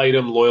Use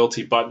Item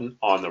Loyalty button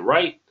on the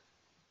right.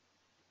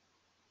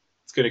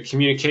 It's going to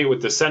communicate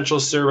with the central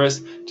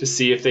service to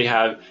see if they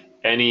have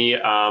any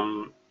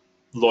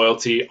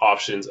loyalty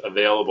options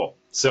available.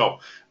 So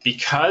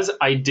because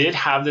I did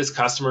have this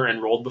customer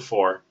enrolled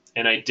before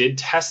and I did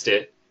test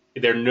it,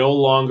 they're no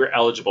longer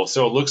eligible.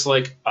 So it looks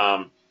like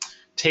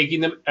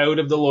taking them out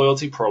of the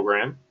loyalty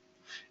program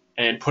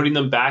and putting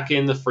them back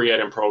in the free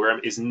item program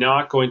is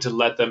not going to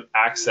let them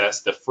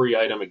access the free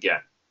item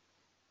again.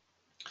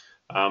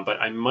 But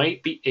I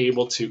might be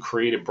able to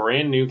create a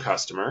brand new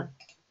customer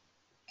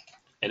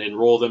and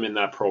enroll them in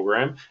that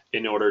program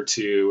in order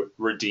to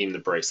redeem the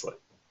bracelet.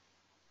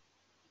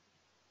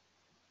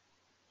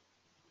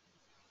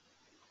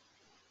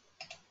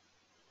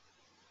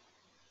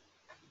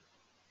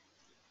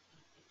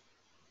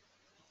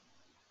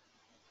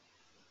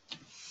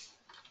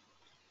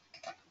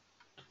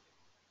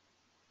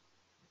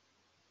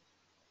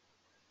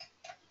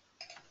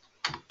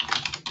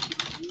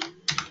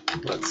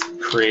 Let's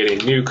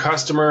create a new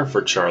customer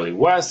for Charlie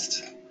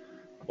West.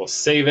 We'll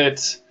save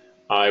it.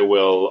 I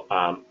will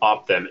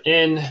opt them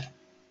in.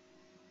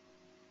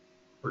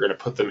 We're going to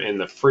put them in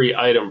the free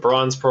item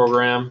bronze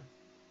program.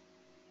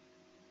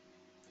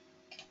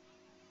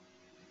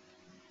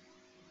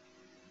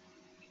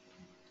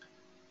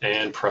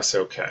 And press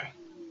OK.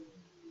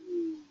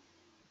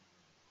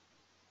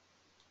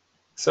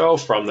 So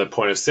from the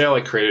point of sale,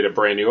 I created a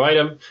brand new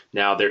item.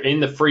 Now they're in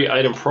the free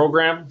item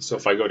program. So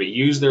if I go to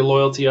use their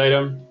loyalty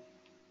item,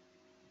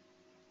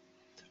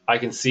 I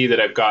can see that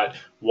I've got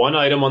one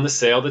item on the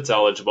sale that's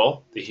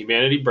eligible, the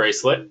Humanity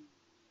bracelet,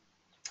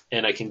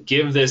 and I can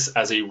give this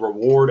as a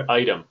reward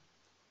item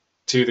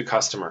to the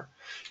customer.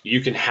 You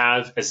can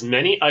have as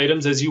many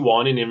items as you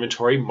want in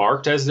inventory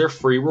marked as their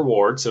free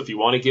reward. So if you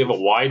want to give a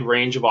wide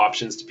range of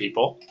options to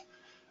people,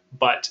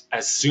 but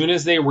as soon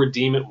as they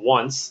redeem it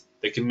once,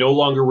 they can no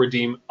longer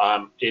redeem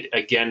it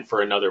again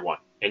for another one.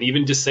 And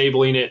even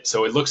disabling it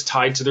so it looks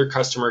tied to their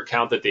customer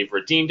account that they've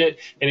redeemed it,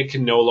 and it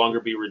can no longer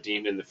be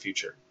redeemed in the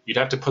future. You'd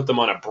have to put them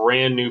on a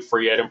brand new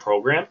free item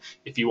program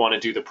if you want to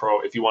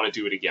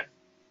do it again.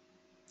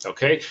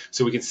 Okay,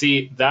 so we can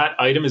see that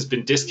item has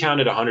been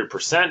discounted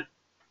 100%.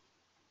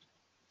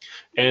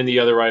 And the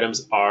other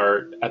items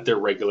are at their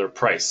regular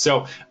price.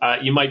 So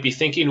you might be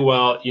thinking,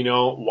 well,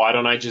 why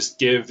don't I just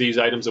give these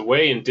items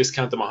away and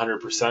discount them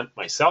 100%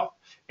 myself?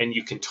 And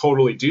you can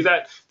totally do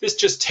that. This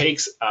just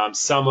takes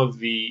some of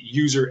the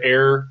user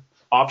error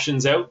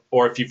options out,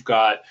 or if you've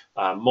got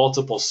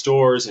multiple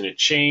stores in a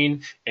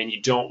chain and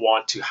you don't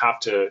want to have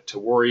to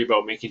worry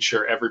about making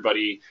sure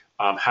everybody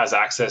has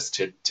access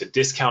to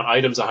discount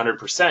items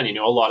 100%,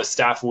 a lot of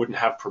staff wouldn't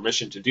have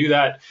permission to do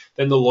that,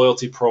 then the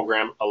loyalty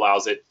program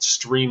allows it,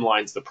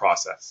 streamlines the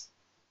process.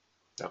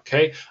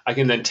 Okay, I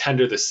can then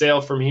tender the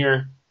sale from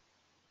here,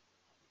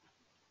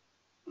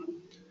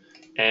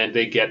 and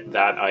they get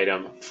that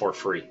item for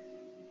free.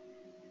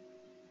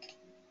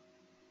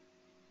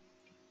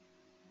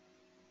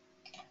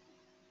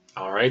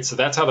 All right, so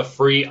that's how the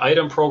free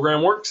item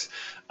program works.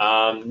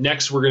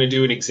 Next, we're going to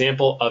do an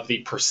example of the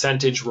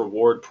percentage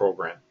reward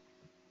program.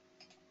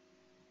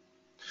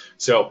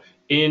 So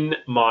in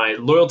my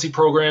loyalty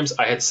programs,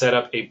 I had set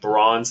up a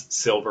bronze,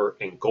 silver,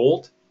 and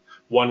gold.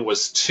 One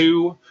was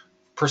 2%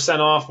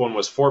 off, one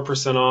was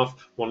 4% off,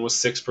 one was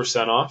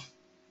 6% off.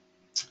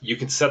 You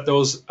can set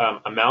those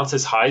amounts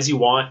as high as you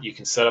want. You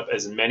can set up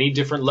as many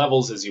different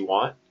levels as you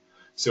want.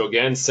 So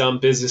again, some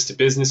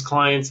business-to-business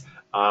clients,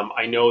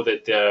 I know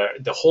that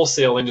the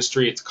wholesale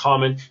industry, it's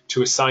common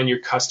to assign your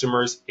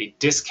customers a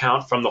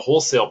discount from the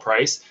wholesale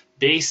price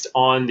based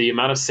on the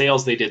amount of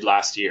sales they did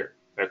last year.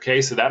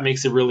 Okay, so that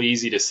makes it really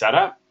easy to set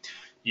up.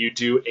 You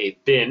do a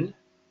bin,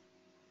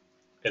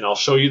 and I'll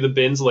show you the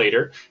bins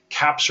later.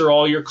 Capture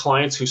all your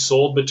clients who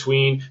sold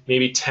between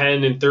maybe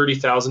 $10,000 and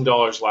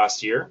 $30,000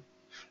 last year.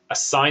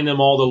 Assign them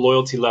all the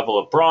loyalty level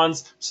of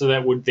bronze so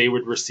that they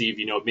would receive,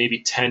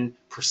 maybe 10%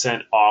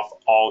 off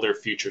all their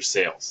future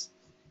sales.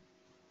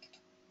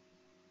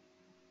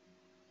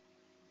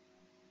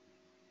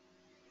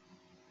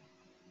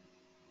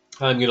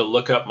 I'm going to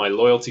look up my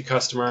loyalty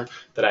customer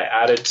that I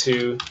added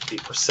to the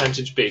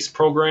percentage-based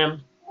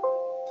program,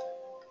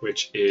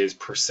 which is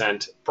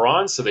percent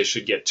bronze, so they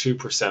should get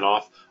 2%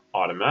 off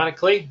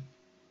automatically.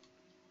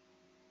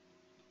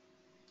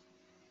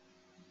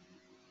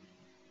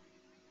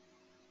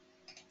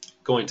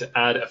 Going to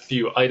add a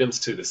few items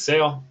to the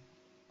sale.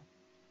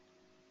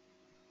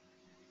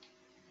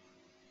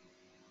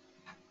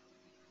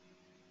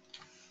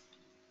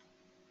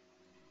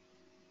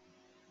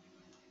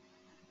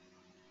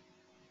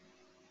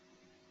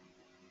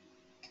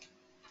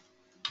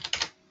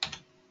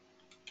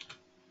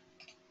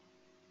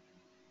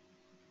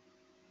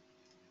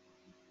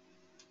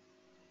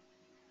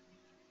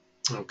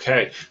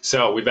 Okay,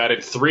 so we've added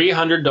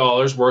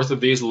 $300 worth of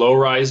these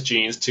low-rise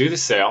jeans to the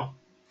sale.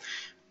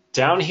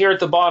 Down here at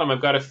the bottom,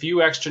 I've got a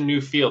few extra new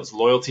fields: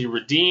 loyalty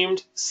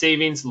redeemed,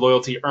 savings,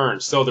 loyalty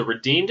earned. So the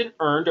redeemed and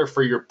earned are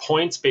for your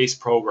points-based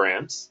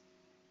programs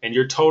and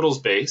your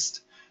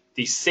totals-based.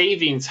 The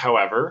savings,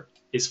 however,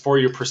 is for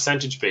your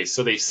percentage-based.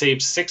 So they saved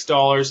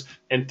 $6.30,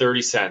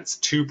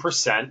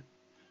 2%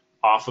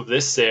 off of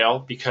this sale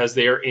because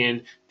they are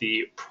in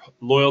the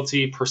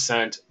loyalty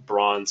percent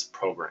bronze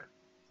program.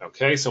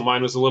 Okay, so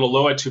mine was a little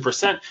low at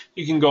 2%.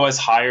 You can go as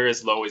high or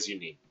as low as you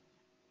need.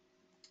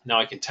 Now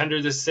I can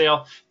tender this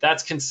sale.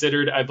 That's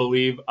considered, I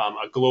believe,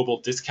 a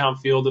global discount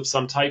field of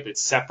some type.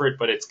 It's separate,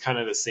 but it's kind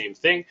of the same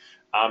thing,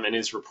 and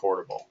is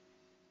reportable.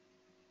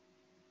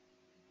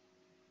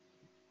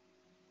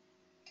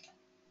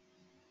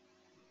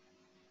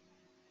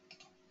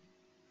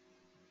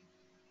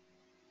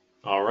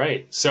 All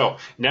right, so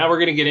now we're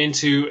going to get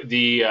into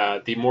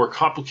the more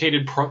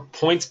complicated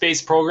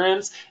points-based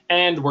programs,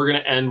 and we're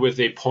going to end with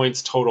a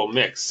points total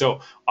mix. So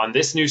on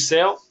this new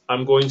sale,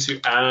 I'm going to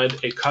add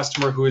a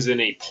customer who is in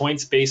a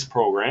points-based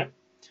program.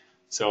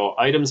 So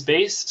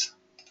items-based,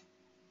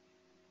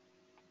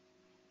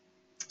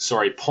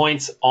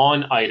 points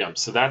on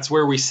items. So that's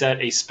where we set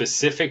a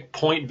specific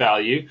point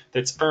value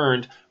that's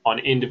earned on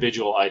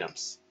individual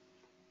items.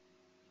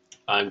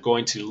 I'm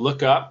going to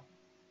look up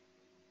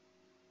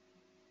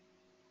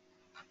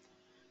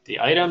the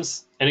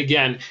items, and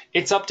again,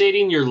 it's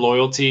updating your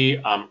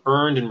loyalty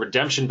earned and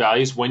redemption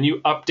values when you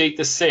update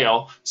the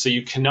sale, so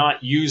you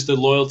cannot use the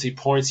loyalty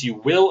points you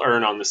will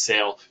earn on the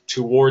sale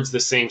towards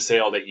the same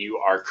sale that you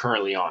are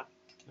currently on.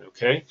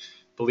 Okay,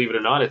 believe it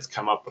or not, it's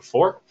come up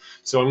before.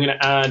 So I'm going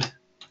to add,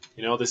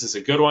 this is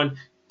a good one,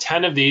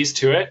 10 of these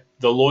to it.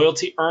 The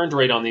loyalty earned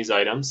rate on these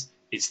items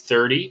is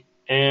 30,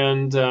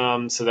 and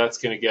so that's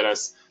going to get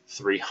us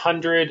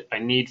 300. I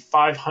need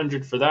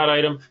 500 for that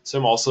item, so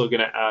I'm also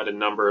going to add a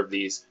number of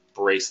these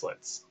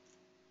bracelets.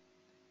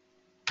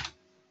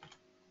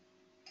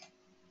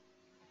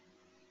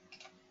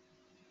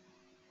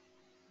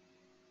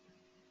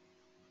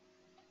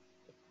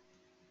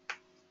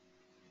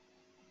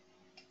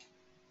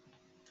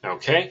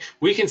 Okay,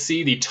 we can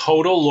see the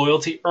total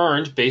loyalty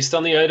earned based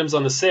on the items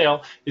on the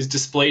sale is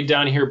displayed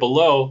down here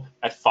below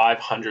at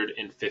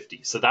 550.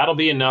 So that'll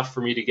be enough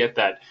for me to get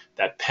that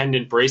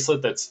pendant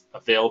bracelet that's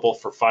available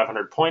for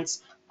 500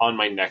 points on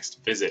my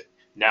next visit.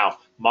 Now,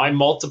 my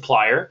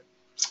multiplier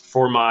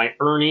for my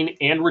earning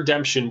and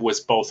redemption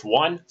was both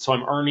 1, so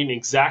I'm earning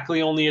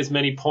exactly only as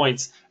many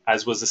points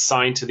as was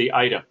assigned to the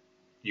item.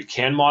 You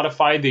can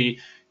modify the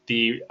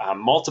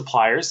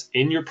multipliers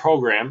in your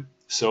program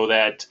so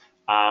that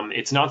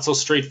it's not so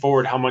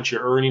straightforward how much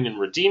you're earning and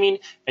redeeming,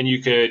 and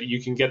you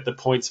can get the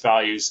points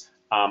values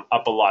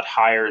up a lot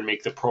higher and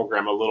make the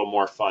program a little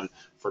more fun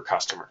for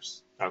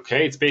customers.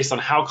 Okay, it's based on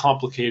how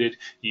complicated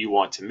you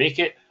want to make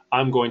it.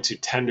 I'm going to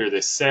tender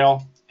this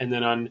sale, and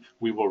then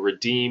we will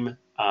redeem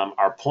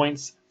our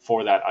points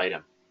for that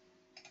item.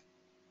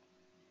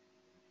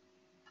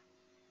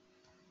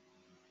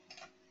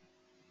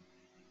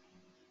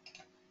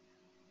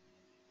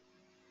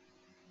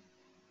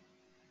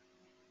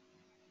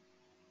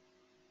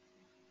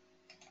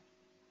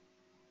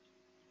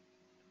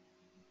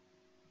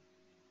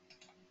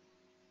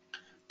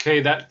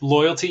 Okay, that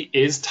loyalty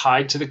is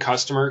tied to the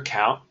customer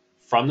account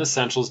from the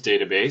Centrals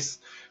database.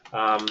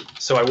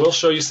 So I will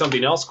show you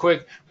something else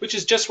quick, which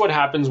is just what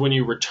happens when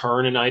you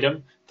return an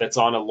item that's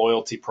on a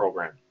loyalty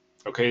program,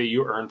 okay,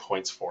 you earn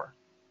points for.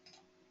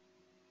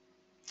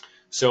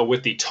 So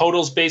with the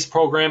totals-based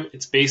program,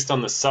 it's based on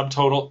the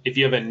subtotal. If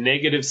you have a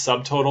negative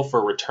subtotal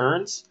for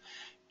returns,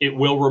 it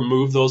will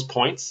remove those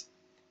points.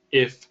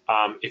 If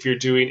you're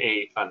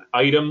doing an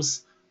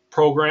items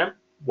program,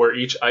 where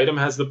each item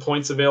has the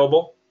points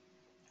available.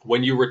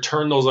 When you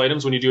return those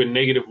items, when you do a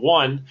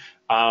 -1,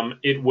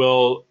 it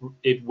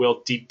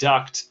will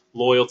deduct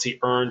loyalty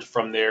earned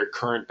from their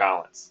current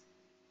balance.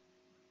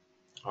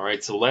 All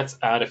right, so let's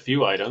add a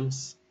few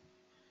items.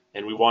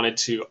 And we wanted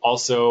to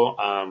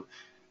also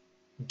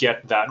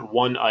get that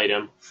one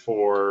item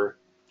for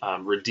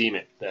redeem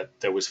it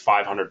that was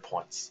 500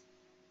 points.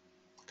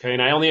 Okay,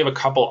 and I only have a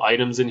couple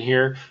items in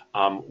here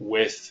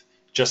with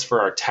just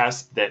for our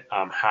test that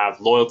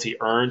have loyalty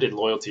earned and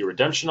loyalty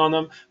redemption on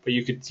them, but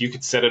you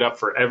could set it up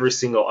for every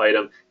single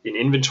item in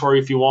inventory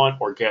if you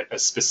want, or get a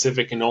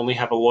specific and only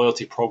have a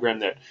loyalty program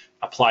that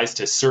applies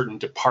to certain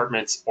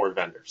departments or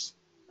vendors.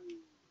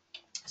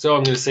 So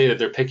I'm going to say that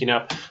they're picking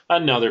up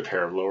another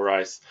pair of low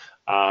rise.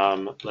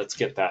 Let's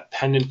get that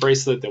pendant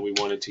bracelet that we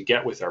wanted to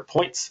get with our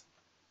points.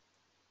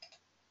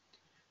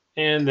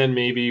 And then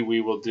maybe we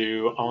will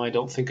do, I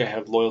don't think I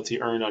have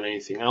loyalty earned on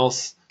anything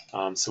else.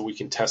 So we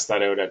can test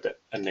that out at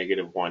a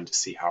 -1 to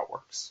see how it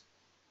works.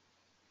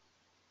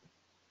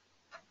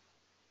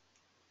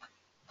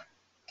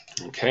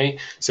 Okay,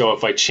 so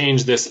if I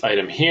change this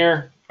item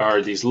here,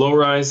 or these low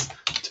rise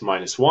to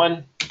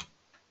 -1,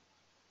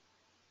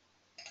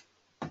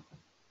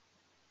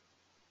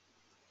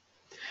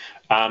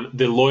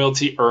 the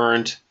loyalty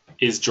earned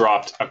is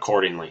dropped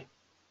accordingly.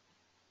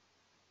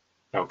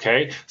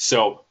 Okay,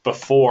 so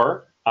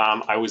before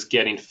I was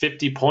getting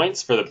 50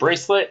 points for the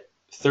bracelet,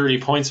 30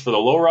 points for the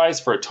low rise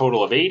for a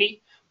total of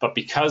 80. But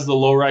because the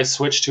low rise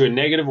switched to a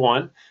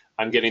 -1,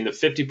 I'm getting the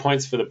 50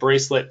 points for the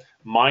bracelet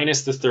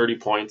minus the 30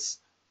 points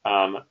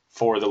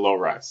for the low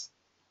rise.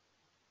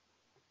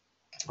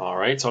 All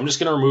right, so I'm just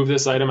going to remove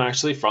this item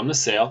actually from the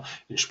sale,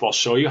 and I'll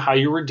show you how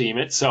you redeem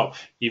it. So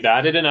you've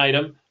added an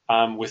item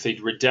with a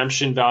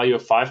redemption value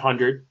of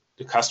 500.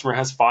 The customer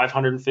has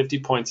 550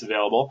 points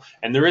available,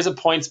 and there is a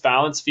points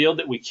balance field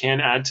that we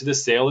can add to the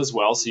sale as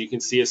well. So you can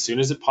see as soon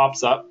as it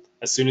pops up,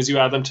 as soon as you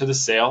add them to the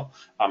sale,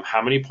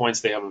 how many points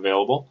they have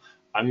available.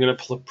 I'm going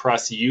to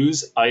press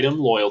Use Item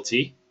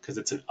Loyalty because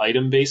it's an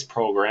item-based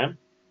program.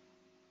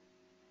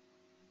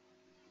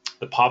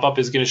 The pop-up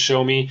is going to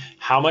show me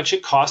how much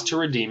it costs to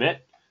redeem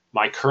it,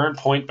 my current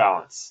point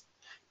balance.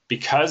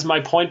 Because my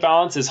point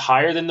balance is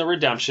higher than the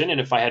redemption, and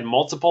if I had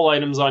multiple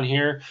items on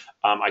here,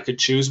 I could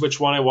choose which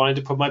one I wanted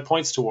to put my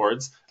points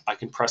towards. I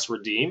can press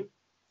redeem.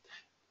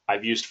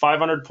 I've used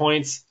 500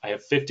 points. I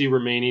have 50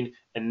 remaining,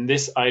 and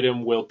this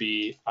item will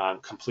be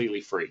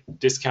completely free,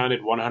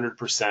 discounted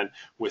 100%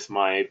 with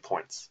my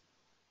points.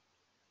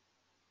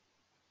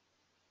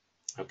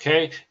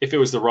 Okay, if it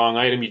was the wrong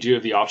item, you do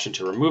have the option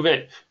to remove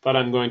it, but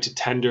I'm going to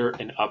tender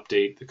an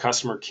update. The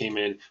customer came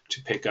in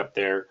to pick up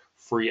their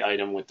free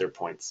item with their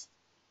points.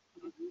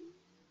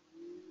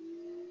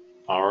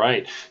 All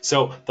right,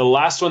 so the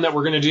last one that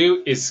we're going to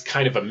do is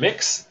kind of a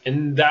mix,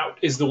 and that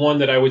is the one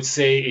that I would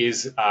say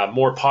is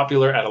more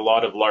popular at a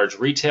lot of large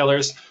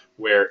retailers,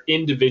 where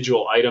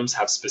individual items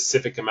have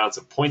specific amounts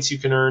of points you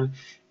can earn,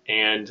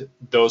 and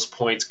those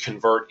points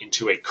convert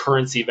into a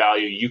currency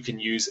value you can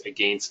use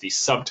against the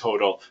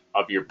subtotal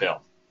of your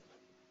bill.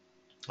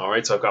 All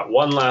right, so I've got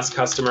one last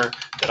customer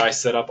that I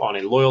set up on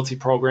a loyalty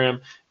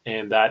program,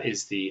 and that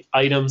is the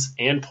items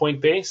and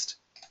point based.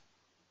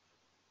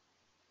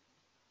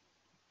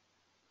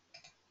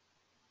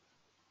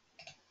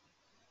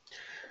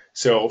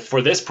 So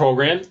for this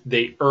program,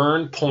 they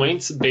earn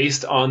points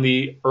based on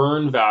the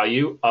earn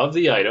value of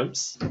the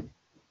items.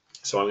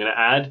 So I'm going to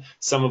add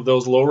some of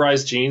those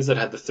low-rise jeans that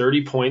had the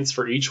 30 points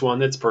for each one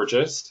that's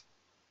purchased.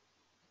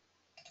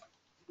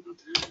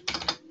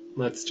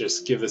 Let's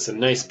just give this a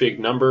nice big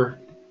number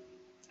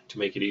to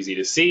make it easy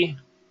to see.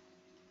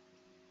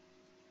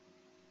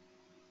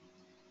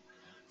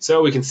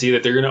 So we can see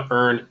that they're going to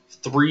earn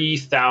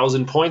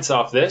 3,000 points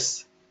off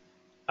this.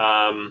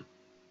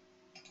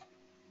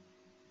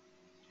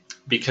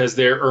 Because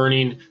they're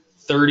earning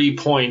 30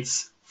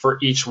 points for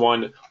each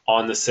one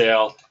on the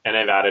sale, and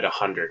I've added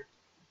 100.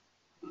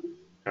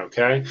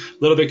 Okay, a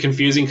little bit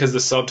confusing because the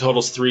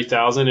subtotal's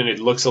 3,000 and it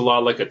looks a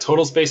lot like a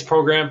totals-based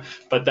program,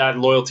 but that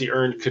loyalty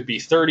earned could be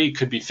 30,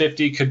 could be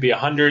 50, could be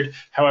 100,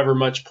 however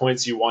much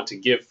points you want to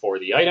give for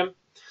the item.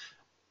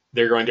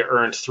 They're going to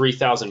earn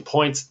 3,000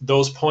 points.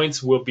 Those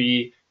points will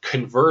be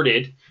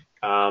converted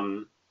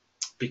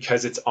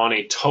because it's on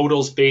a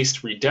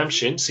totals-based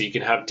redemption, so you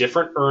can have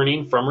different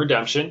earning from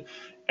redemption,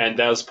 and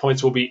those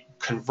points will be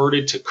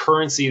converted to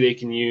currency they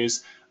can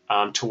use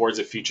towards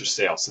a future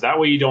sale. So that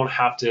way you don't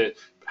have to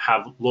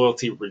have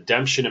loyalty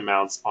redemption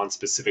amounts on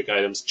specific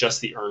items,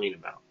 just the earning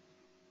amount.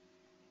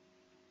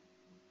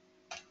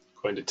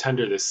 Going to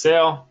tender this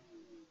sale.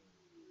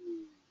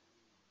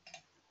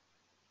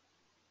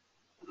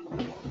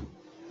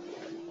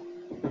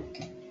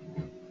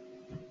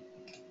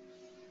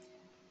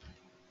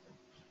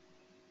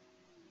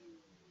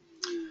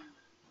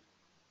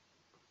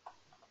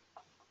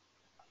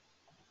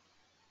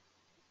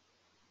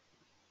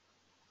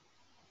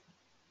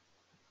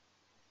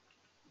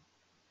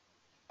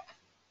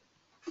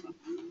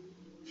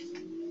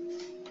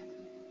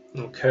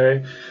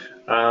 Okay,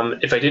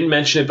 If I didn't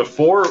mention it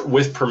before,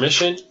 with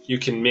permission, you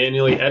can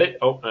manually edit.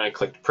 Oh, and I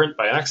clicked print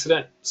by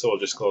accident, so we'll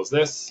just close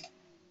this.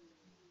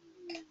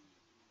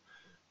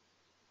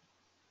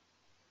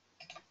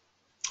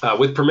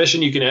 With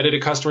permission, you can edit a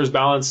customer's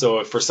balance. So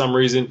if for some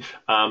reason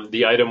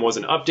the item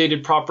wasn't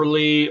updated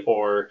properly,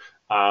 or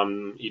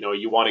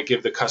you want to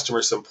give the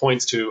customer some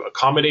points to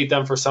accommodate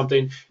them for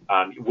something,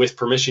 with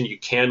permission, you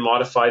can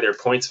modify their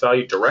points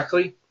value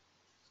directly.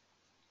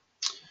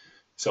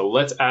 So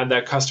let's add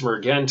that customer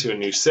again to a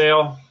new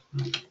sale.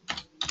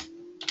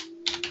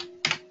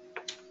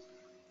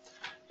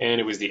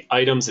 And it was the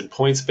items and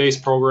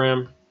points-based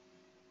program.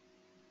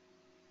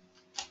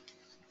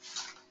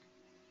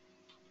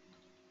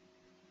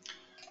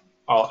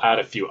 I'll add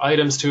a few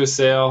items to a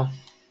sale.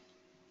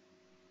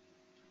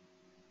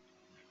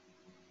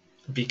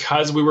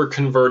 Because we were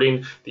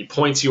converting the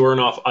points you earn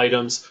off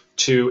items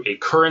to a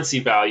currency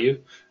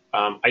value,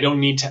 I don't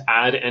need to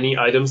add any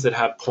items that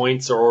have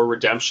points or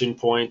redemption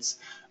points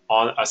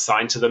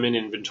assigned to them in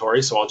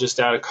inventory. So I'll just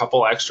add a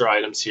couple extra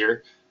items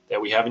here that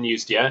we haven't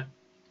used yet.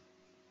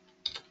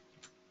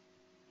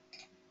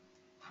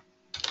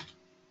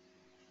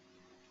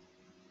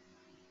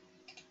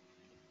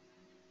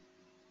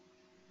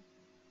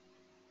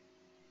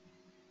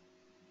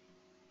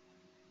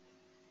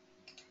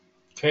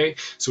 Okay,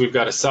 so we've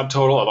got a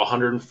subtotal of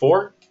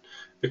 104.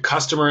 The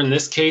customer in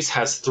this case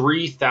has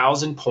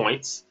 3,000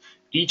 points.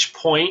 Each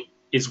point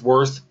is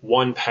worth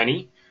 1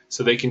 penny.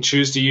 So they can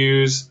choose to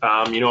use,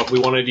 if we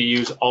wanted to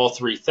use all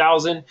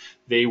 3,000,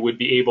 they would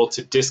be able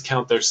to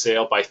discount their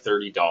sale by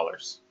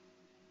 $30.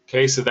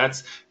 Okay, so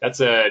that's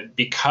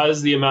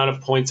because the amount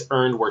of points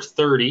earned were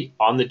 30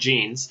 on the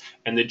jeans,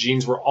 and the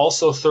jeans were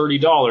also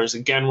 $30.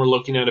 Again, we're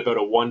looking at about a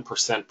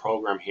 1%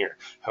 program here.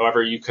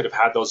 However, you could have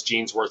had those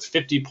jeans worth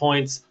 50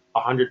 points,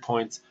 100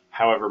 points,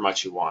 however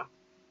much you want.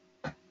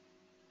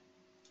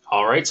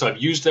 All right, so I've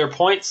used their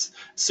points.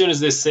 As soon as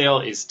this sale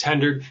is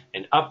tendered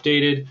and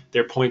updated,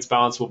 their points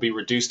balance will be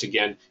reduced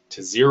again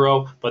to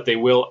 0, but they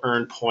will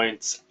earn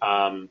points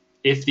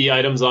if the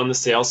item's on the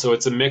sale. So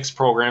it's a mixed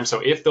program. So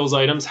if those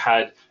items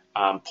had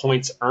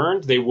points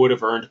earned, they would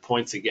have earned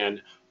points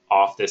again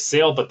off this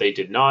sale, but they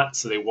did not,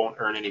 so they won't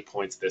earn any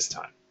points this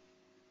time.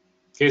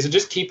 Okay, so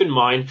just keep in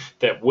mind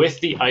that with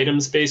the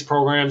items-based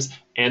programs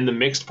and the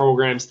mixed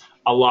programs,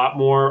 a lot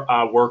more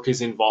work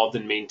is involved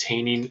in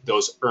maintaining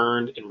those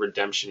earned and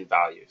redemption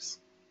values.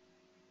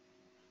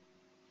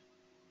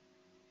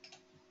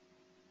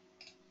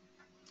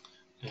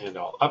 And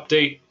I'll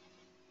update.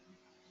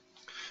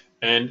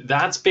 And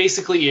that's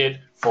basically it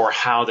for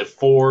how the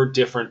 4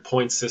 different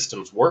point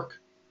systems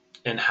work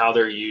and how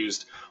they're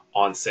used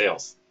on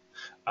sales.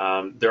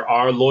 There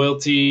are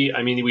loyalty,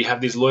 we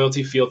have these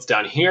loyalty fields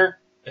down here,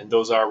 and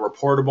those are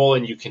reportable,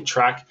 and you can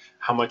track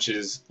how much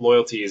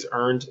loyalty is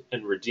earned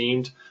and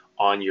redeemed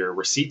on your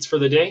receipts for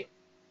the day.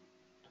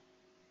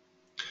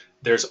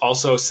 There's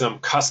also some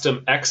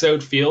custom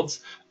X-out fields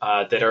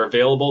that are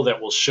available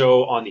that will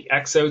show on the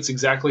X-outs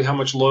exactly how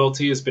much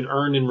loyalty has been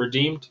earned and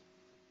redeemed.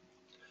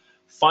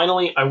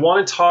 Finally, I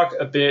want to talk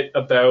a bit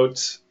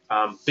about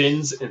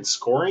bins and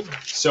scoring.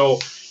 So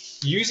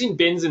using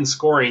bins and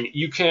scoring,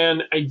 you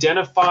can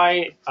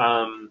identify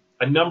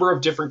a number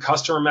of different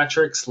customer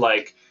metrics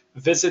like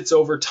visits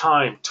over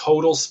time,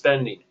 total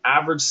spending,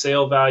 average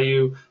sale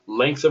value,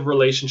 length of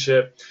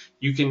relationship.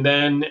 You can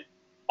then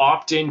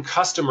opt in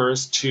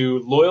customers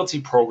to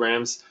loyalty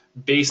programs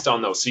based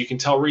on those. So you can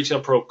tell Retail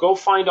Pro, go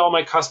find all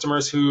my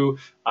customers who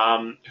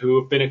have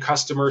been a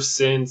customer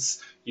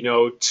since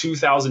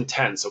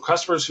 2010. So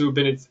customers who have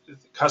been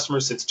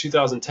customers since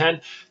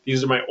 2010,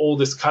 these are my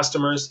oldest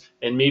customers,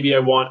 and maybe I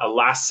want a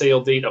last sale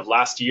date of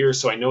last year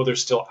so I know they're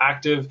still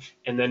active,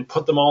 and then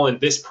put them all in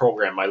this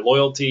program, my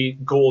Loyalty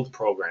Gold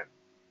program.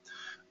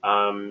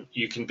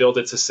 You can build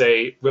it to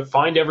say,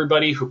 find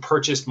everybody who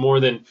purchased more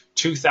than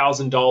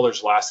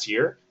 $2,000 last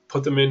year,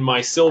 put them in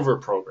my Silver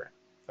program.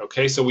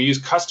 Okay, so we use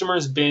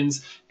customers,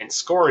 bins, and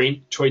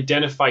scoring to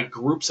identify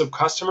groups of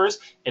customers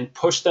and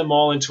push them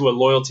all into a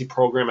loyalty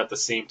program at the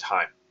same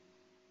time.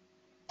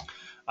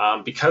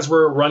 Because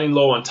we're running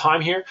low on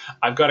time here,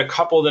 I've got a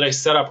couple that I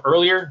set up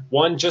earlier.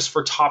 One just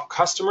for top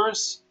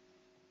customers.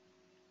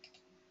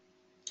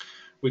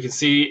 We can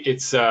see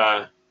it's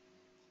I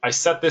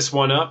set this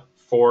one up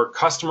for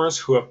customers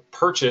who have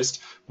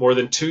purchased more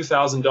than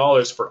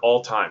 $2,000 for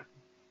all time.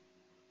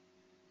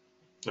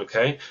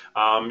 Okay,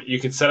 you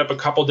can set up a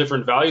couple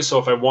different values. So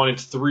if I wanted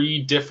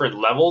 3 different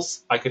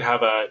levels, I could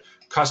have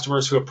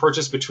customers who have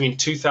purchased between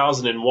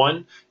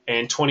 $2,001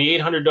 and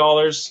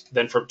 $2,800,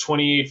 then from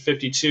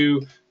 $2,852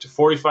 to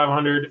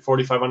 $4,500,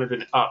 $4,500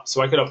 and up.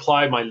 So I could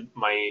apply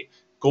my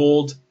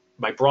gold,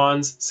 my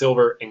bronze,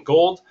 silver, and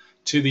gold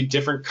to the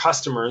different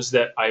customers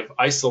that I've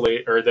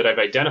isolated or that I've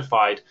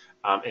identified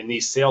in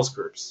these sales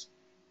groups.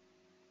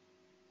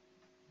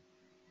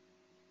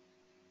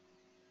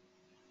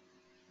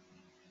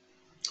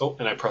 Oh,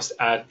 and I pressed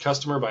add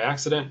customer by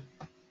accident.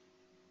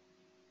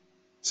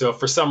 So if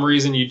for some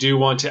reason you do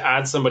want to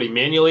add somebody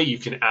manually, you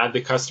can add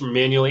the customer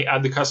manually,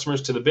 add the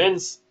customers to the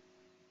bins.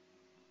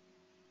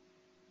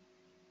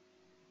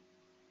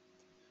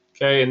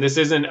 Okay, and this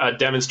isn't a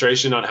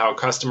demonstration on how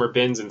customer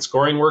bins and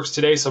scoring works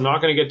today, so I'm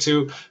not going to get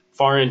too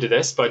far into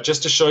this, but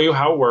just to show you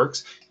how it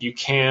works, you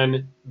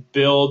can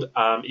build,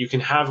 you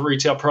can have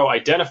Retail Pro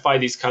identify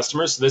these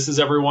customers. So this is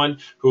everyone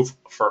who,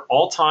 for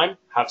all time,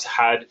 has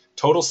had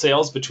total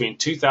sales between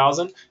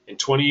 2,000 and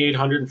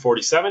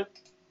 2,847.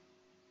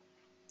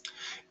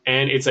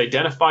 And it's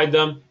identified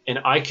them, and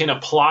I can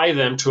apply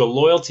them to a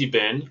loyalty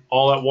bin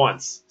all at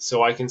once.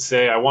 So I can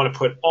say I want to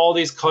put all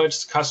these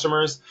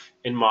customers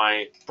in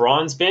my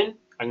bronze bin.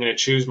 I'm going to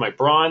choose my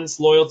bronze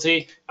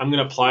loyalty. I'm going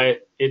to apply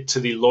it to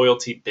the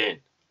loyalty bin.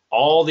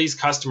 All these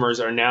customers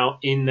are now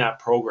in that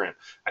program.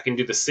 I can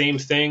do the same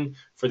thing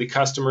for the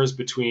customers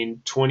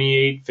between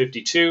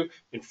 28.52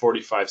 and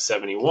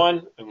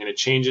 45.71. I'm going to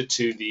change it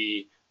to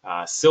the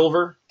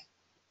silver.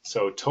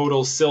 So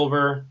total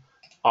silver,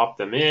 opt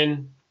them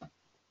in,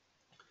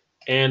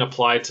 and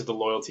apply it to the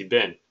loyalty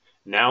bin.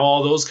 Now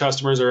all those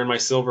customers are in my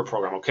silver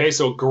program. Okay,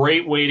 so a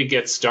great way to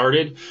get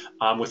started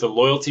with a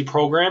loyalty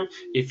program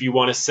if you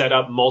want to set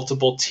up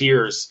multiple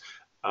tiers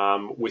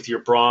with your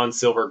bronze,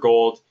 silver,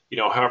 gold,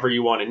 however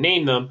you want to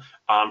name them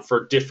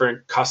for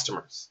different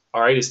customers. All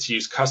right, is to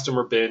use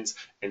customer bins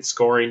and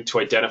scoring to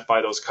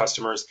identify those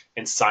customers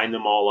and sign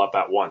them all up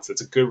at once.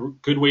 It's a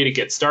good way to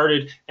get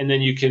started, and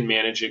then you can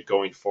manage it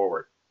going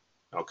forward.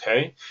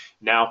 Okay,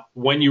 now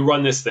when you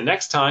run this the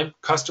next time,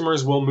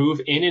 customers will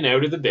move in and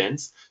out of the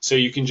bins, so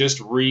you can just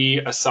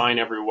reassign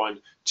everyone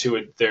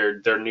to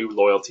their new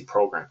loyalty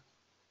program.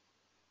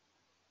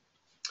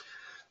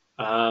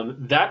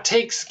 That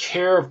takes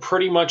care of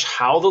pretty much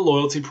how the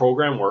loyalty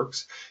program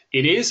works.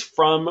 It is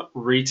from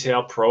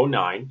Retail Pro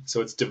 9,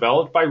 so it's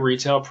developed by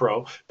Retail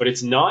Pro, but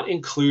it's not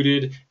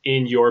included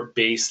in your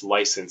base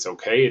license,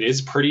 okay? It is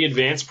a pretty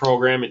advanced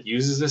program. It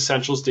uses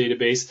Essentials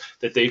database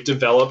that they've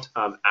developed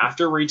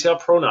after Retail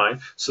Pro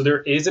 9, so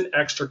there is an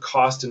extra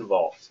cost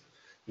involved.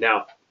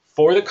 Now,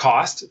 for the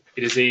cost,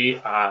 it is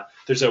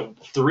there's a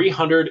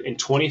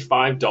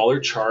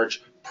 $325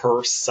 charge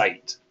per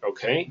site,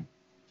 okay?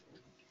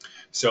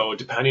 So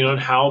depending on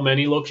how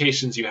many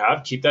locations you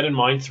have, keep that in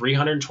mind,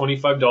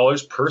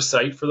 $325 per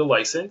site for the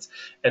license.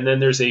 And then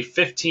there's a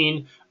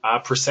 15%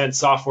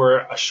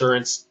 software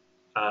assurance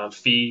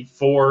fee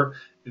for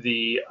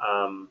the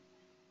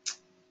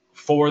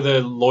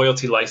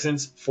loyalty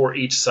license for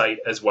each site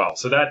as well.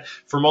 So that,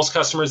 for most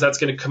customers, that's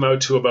going to come out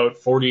to about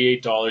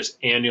 $48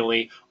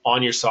 annually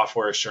on your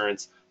software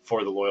assurance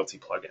for the loyalty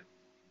plugin.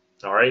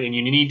 All right, and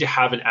you need to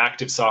have an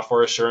active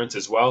software assurance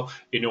as well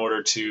in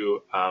order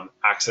to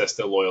access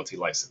the loyalty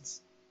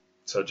license.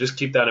 So just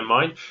keep that in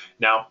mind.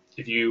 Now,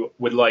 if you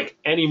would like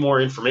any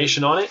more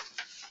information on it,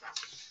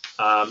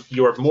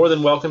 you are more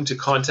than welcome to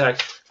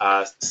contact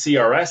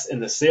CRS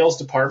in the sales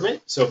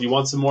department. So if you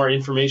want some more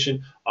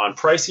information on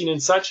pricing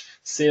and such,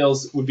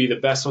 sales would be the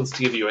best ones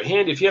to give you a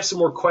hand. If you have some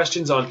more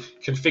questions on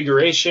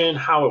configuration,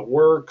 how it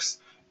works,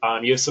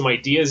 you have some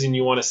ideas and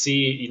you want to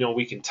see,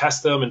 we can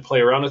test them and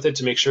play around with it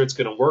to make sure it's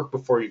going to work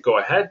before you go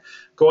ahead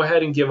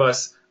and give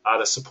us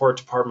the support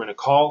department a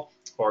call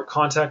or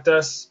contact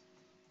us.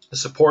 The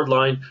support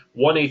line,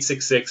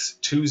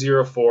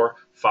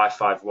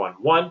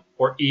 1-866-204-5511,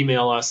 or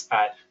email us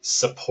at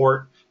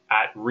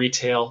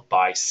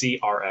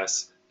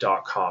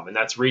support@retailbycrs.com. And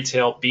that's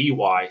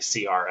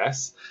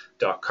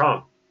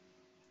retailbycrs.com.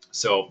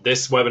 So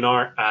this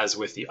webinar, as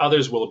with the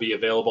others, will be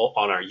available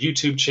on our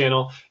YouTube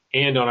channel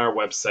and on our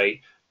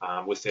website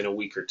within a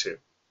week or two.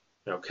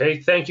 Okay,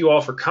 thank you all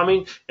for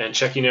coming and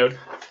checking out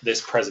this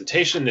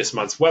presentation, this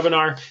month's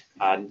webinar.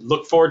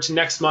 Look forward to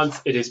next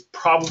month. It is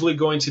probably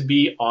going to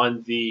be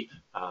on the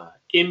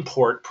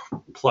import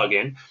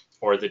plugin,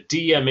 or the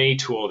DMA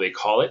tool they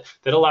call it,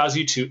 that allows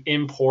you to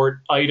import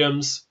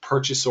items,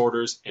 purchase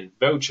orders, and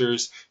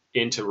vouchers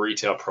into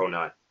Retail Pro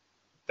 9.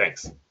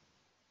 Thanks.